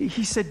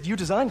 He said you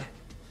designed it.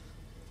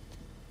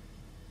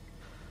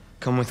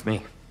 Come with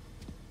me.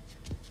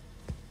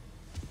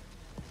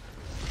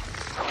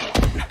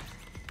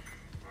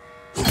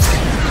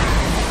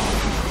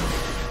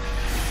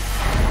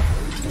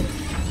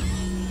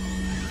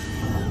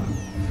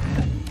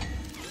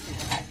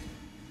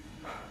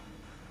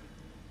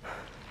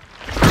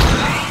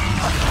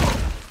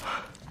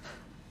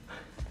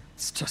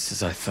 It's just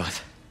as I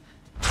thought.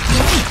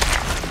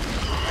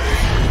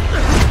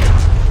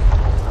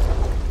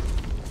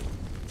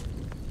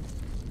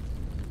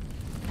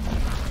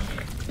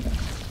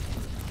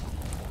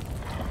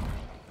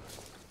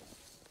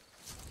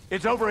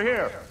 It's over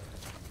here.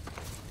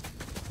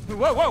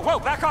 Whoa, whoa, whoa,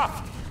 back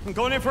off! I'm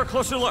going in for a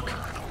closer look.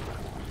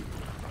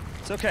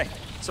 It's okay,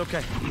 it's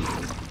okay.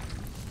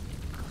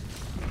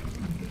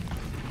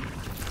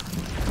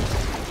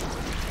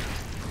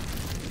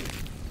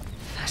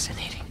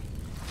 Fascinating.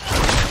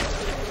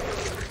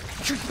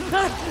 Shoot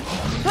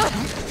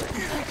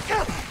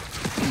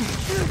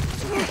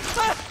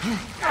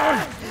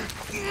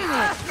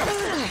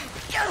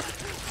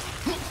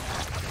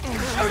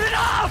it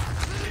off!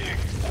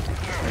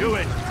 Do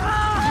it.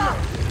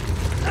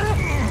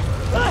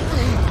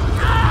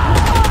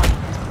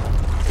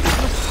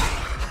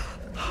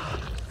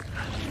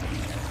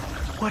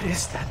 What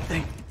is that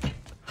thing?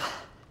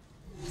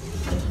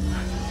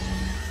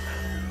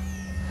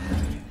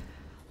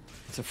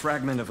 It's a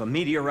fragment of a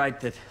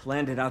meteorite that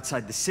landed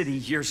outside the city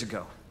years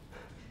ago.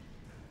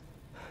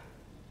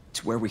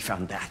 It's where we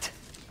found that.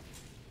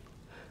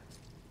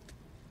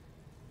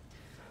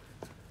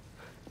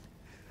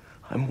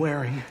 I'm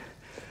wearing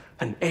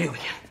an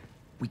alien.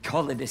 We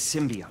call it a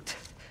symbiote.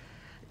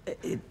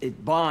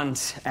 It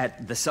bonds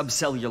at the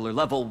subcellular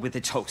level with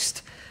its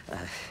host.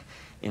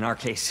 In our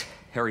case,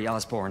 Harry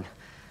Osborn.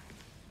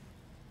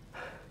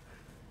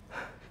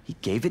 He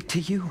gave it to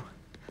you?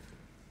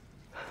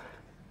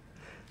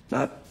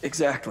 Not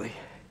exactly.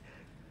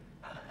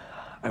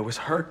 I was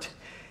hurt,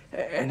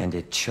 and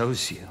it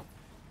chose you.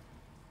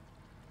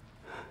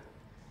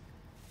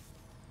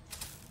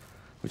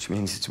 Which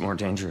means it's more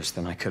dangerous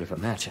than I could have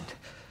imagined.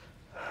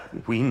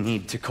 We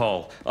need to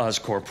call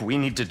Oscorp. We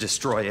need to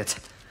destroy it.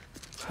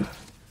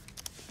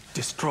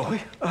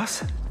 Destroy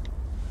us?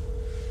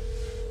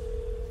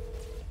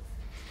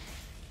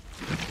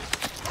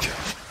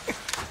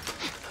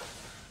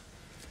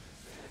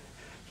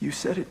 You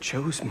said it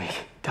chose me,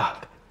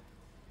 Doc.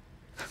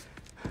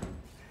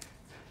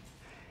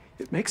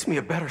 It makes me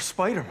a better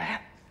Spider-Man.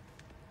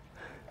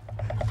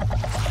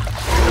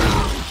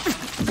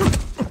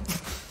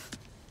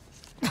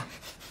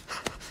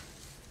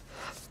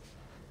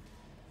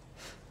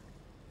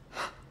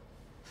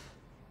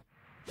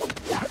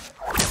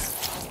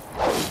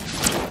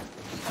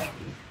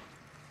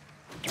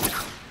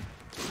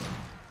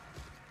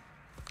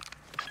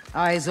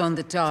 Eyes on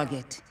the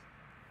target.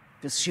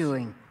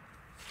 Pursuing.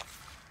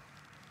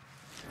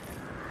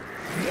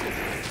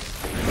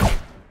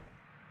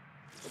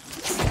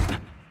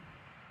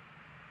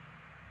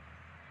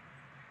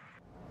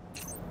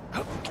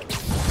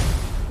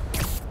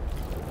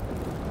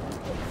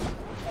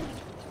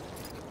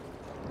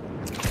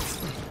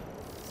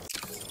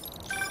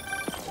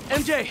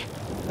 MJ,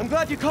 I'm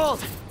glad you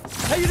called.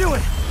 How you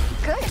doing?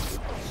 Good.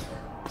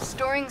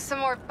 Storing some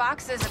more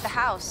boxes at the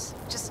house.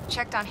 Just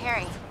checked on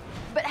Harry.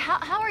 But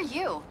how are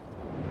you?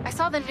 I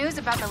saw the news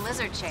about the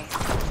lizard chase.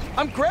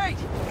 I'm great.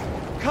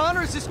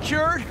 Connors is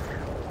cured.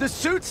 The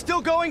suit's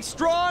still going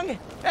strong.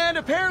 And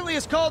apparently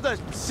it's called a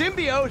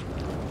symbiote.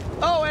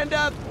 Oh, and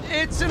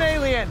it's an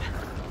alien.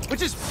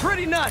 Which is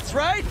pretty nuts,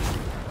 right?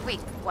 Wait,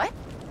 what?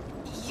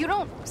 You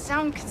don't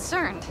sound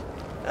concerned.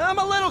 I'm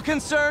a little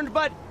concerned,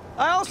 but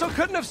I also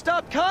couldn't have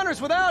stopped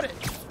Connors without it.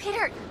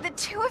 Peter, the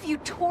two of you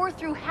tore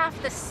through half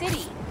the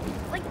city.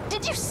 Like,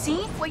 did you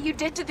see what you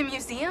did to the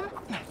museum?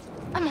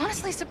 I'm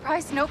honestly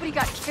surprised nobody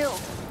got killed.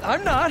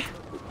 I'm not.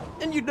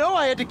 And you know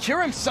I had to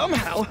cure him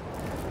somehow.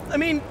 I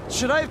mean,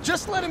 should I have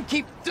just let him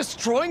keep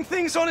destroying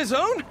things on his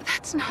own?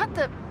 That's not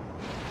the...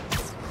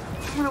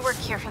 I'm gonna work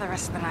here for the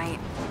rest of the night.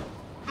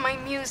 My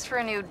muse for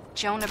a new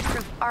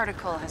Jonah-proof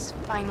article has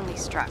finally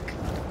struck.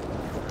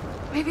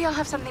 Maybe I'll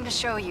have something to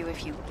show you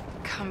if you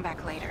come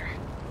back later.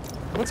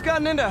 What's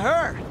gotten into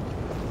her?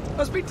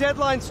 Must be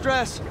deadline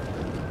stress.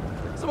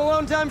 Some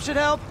alone time should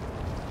help.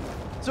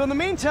 So in the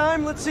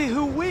meantime, let's see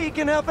who we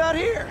can help out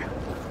here.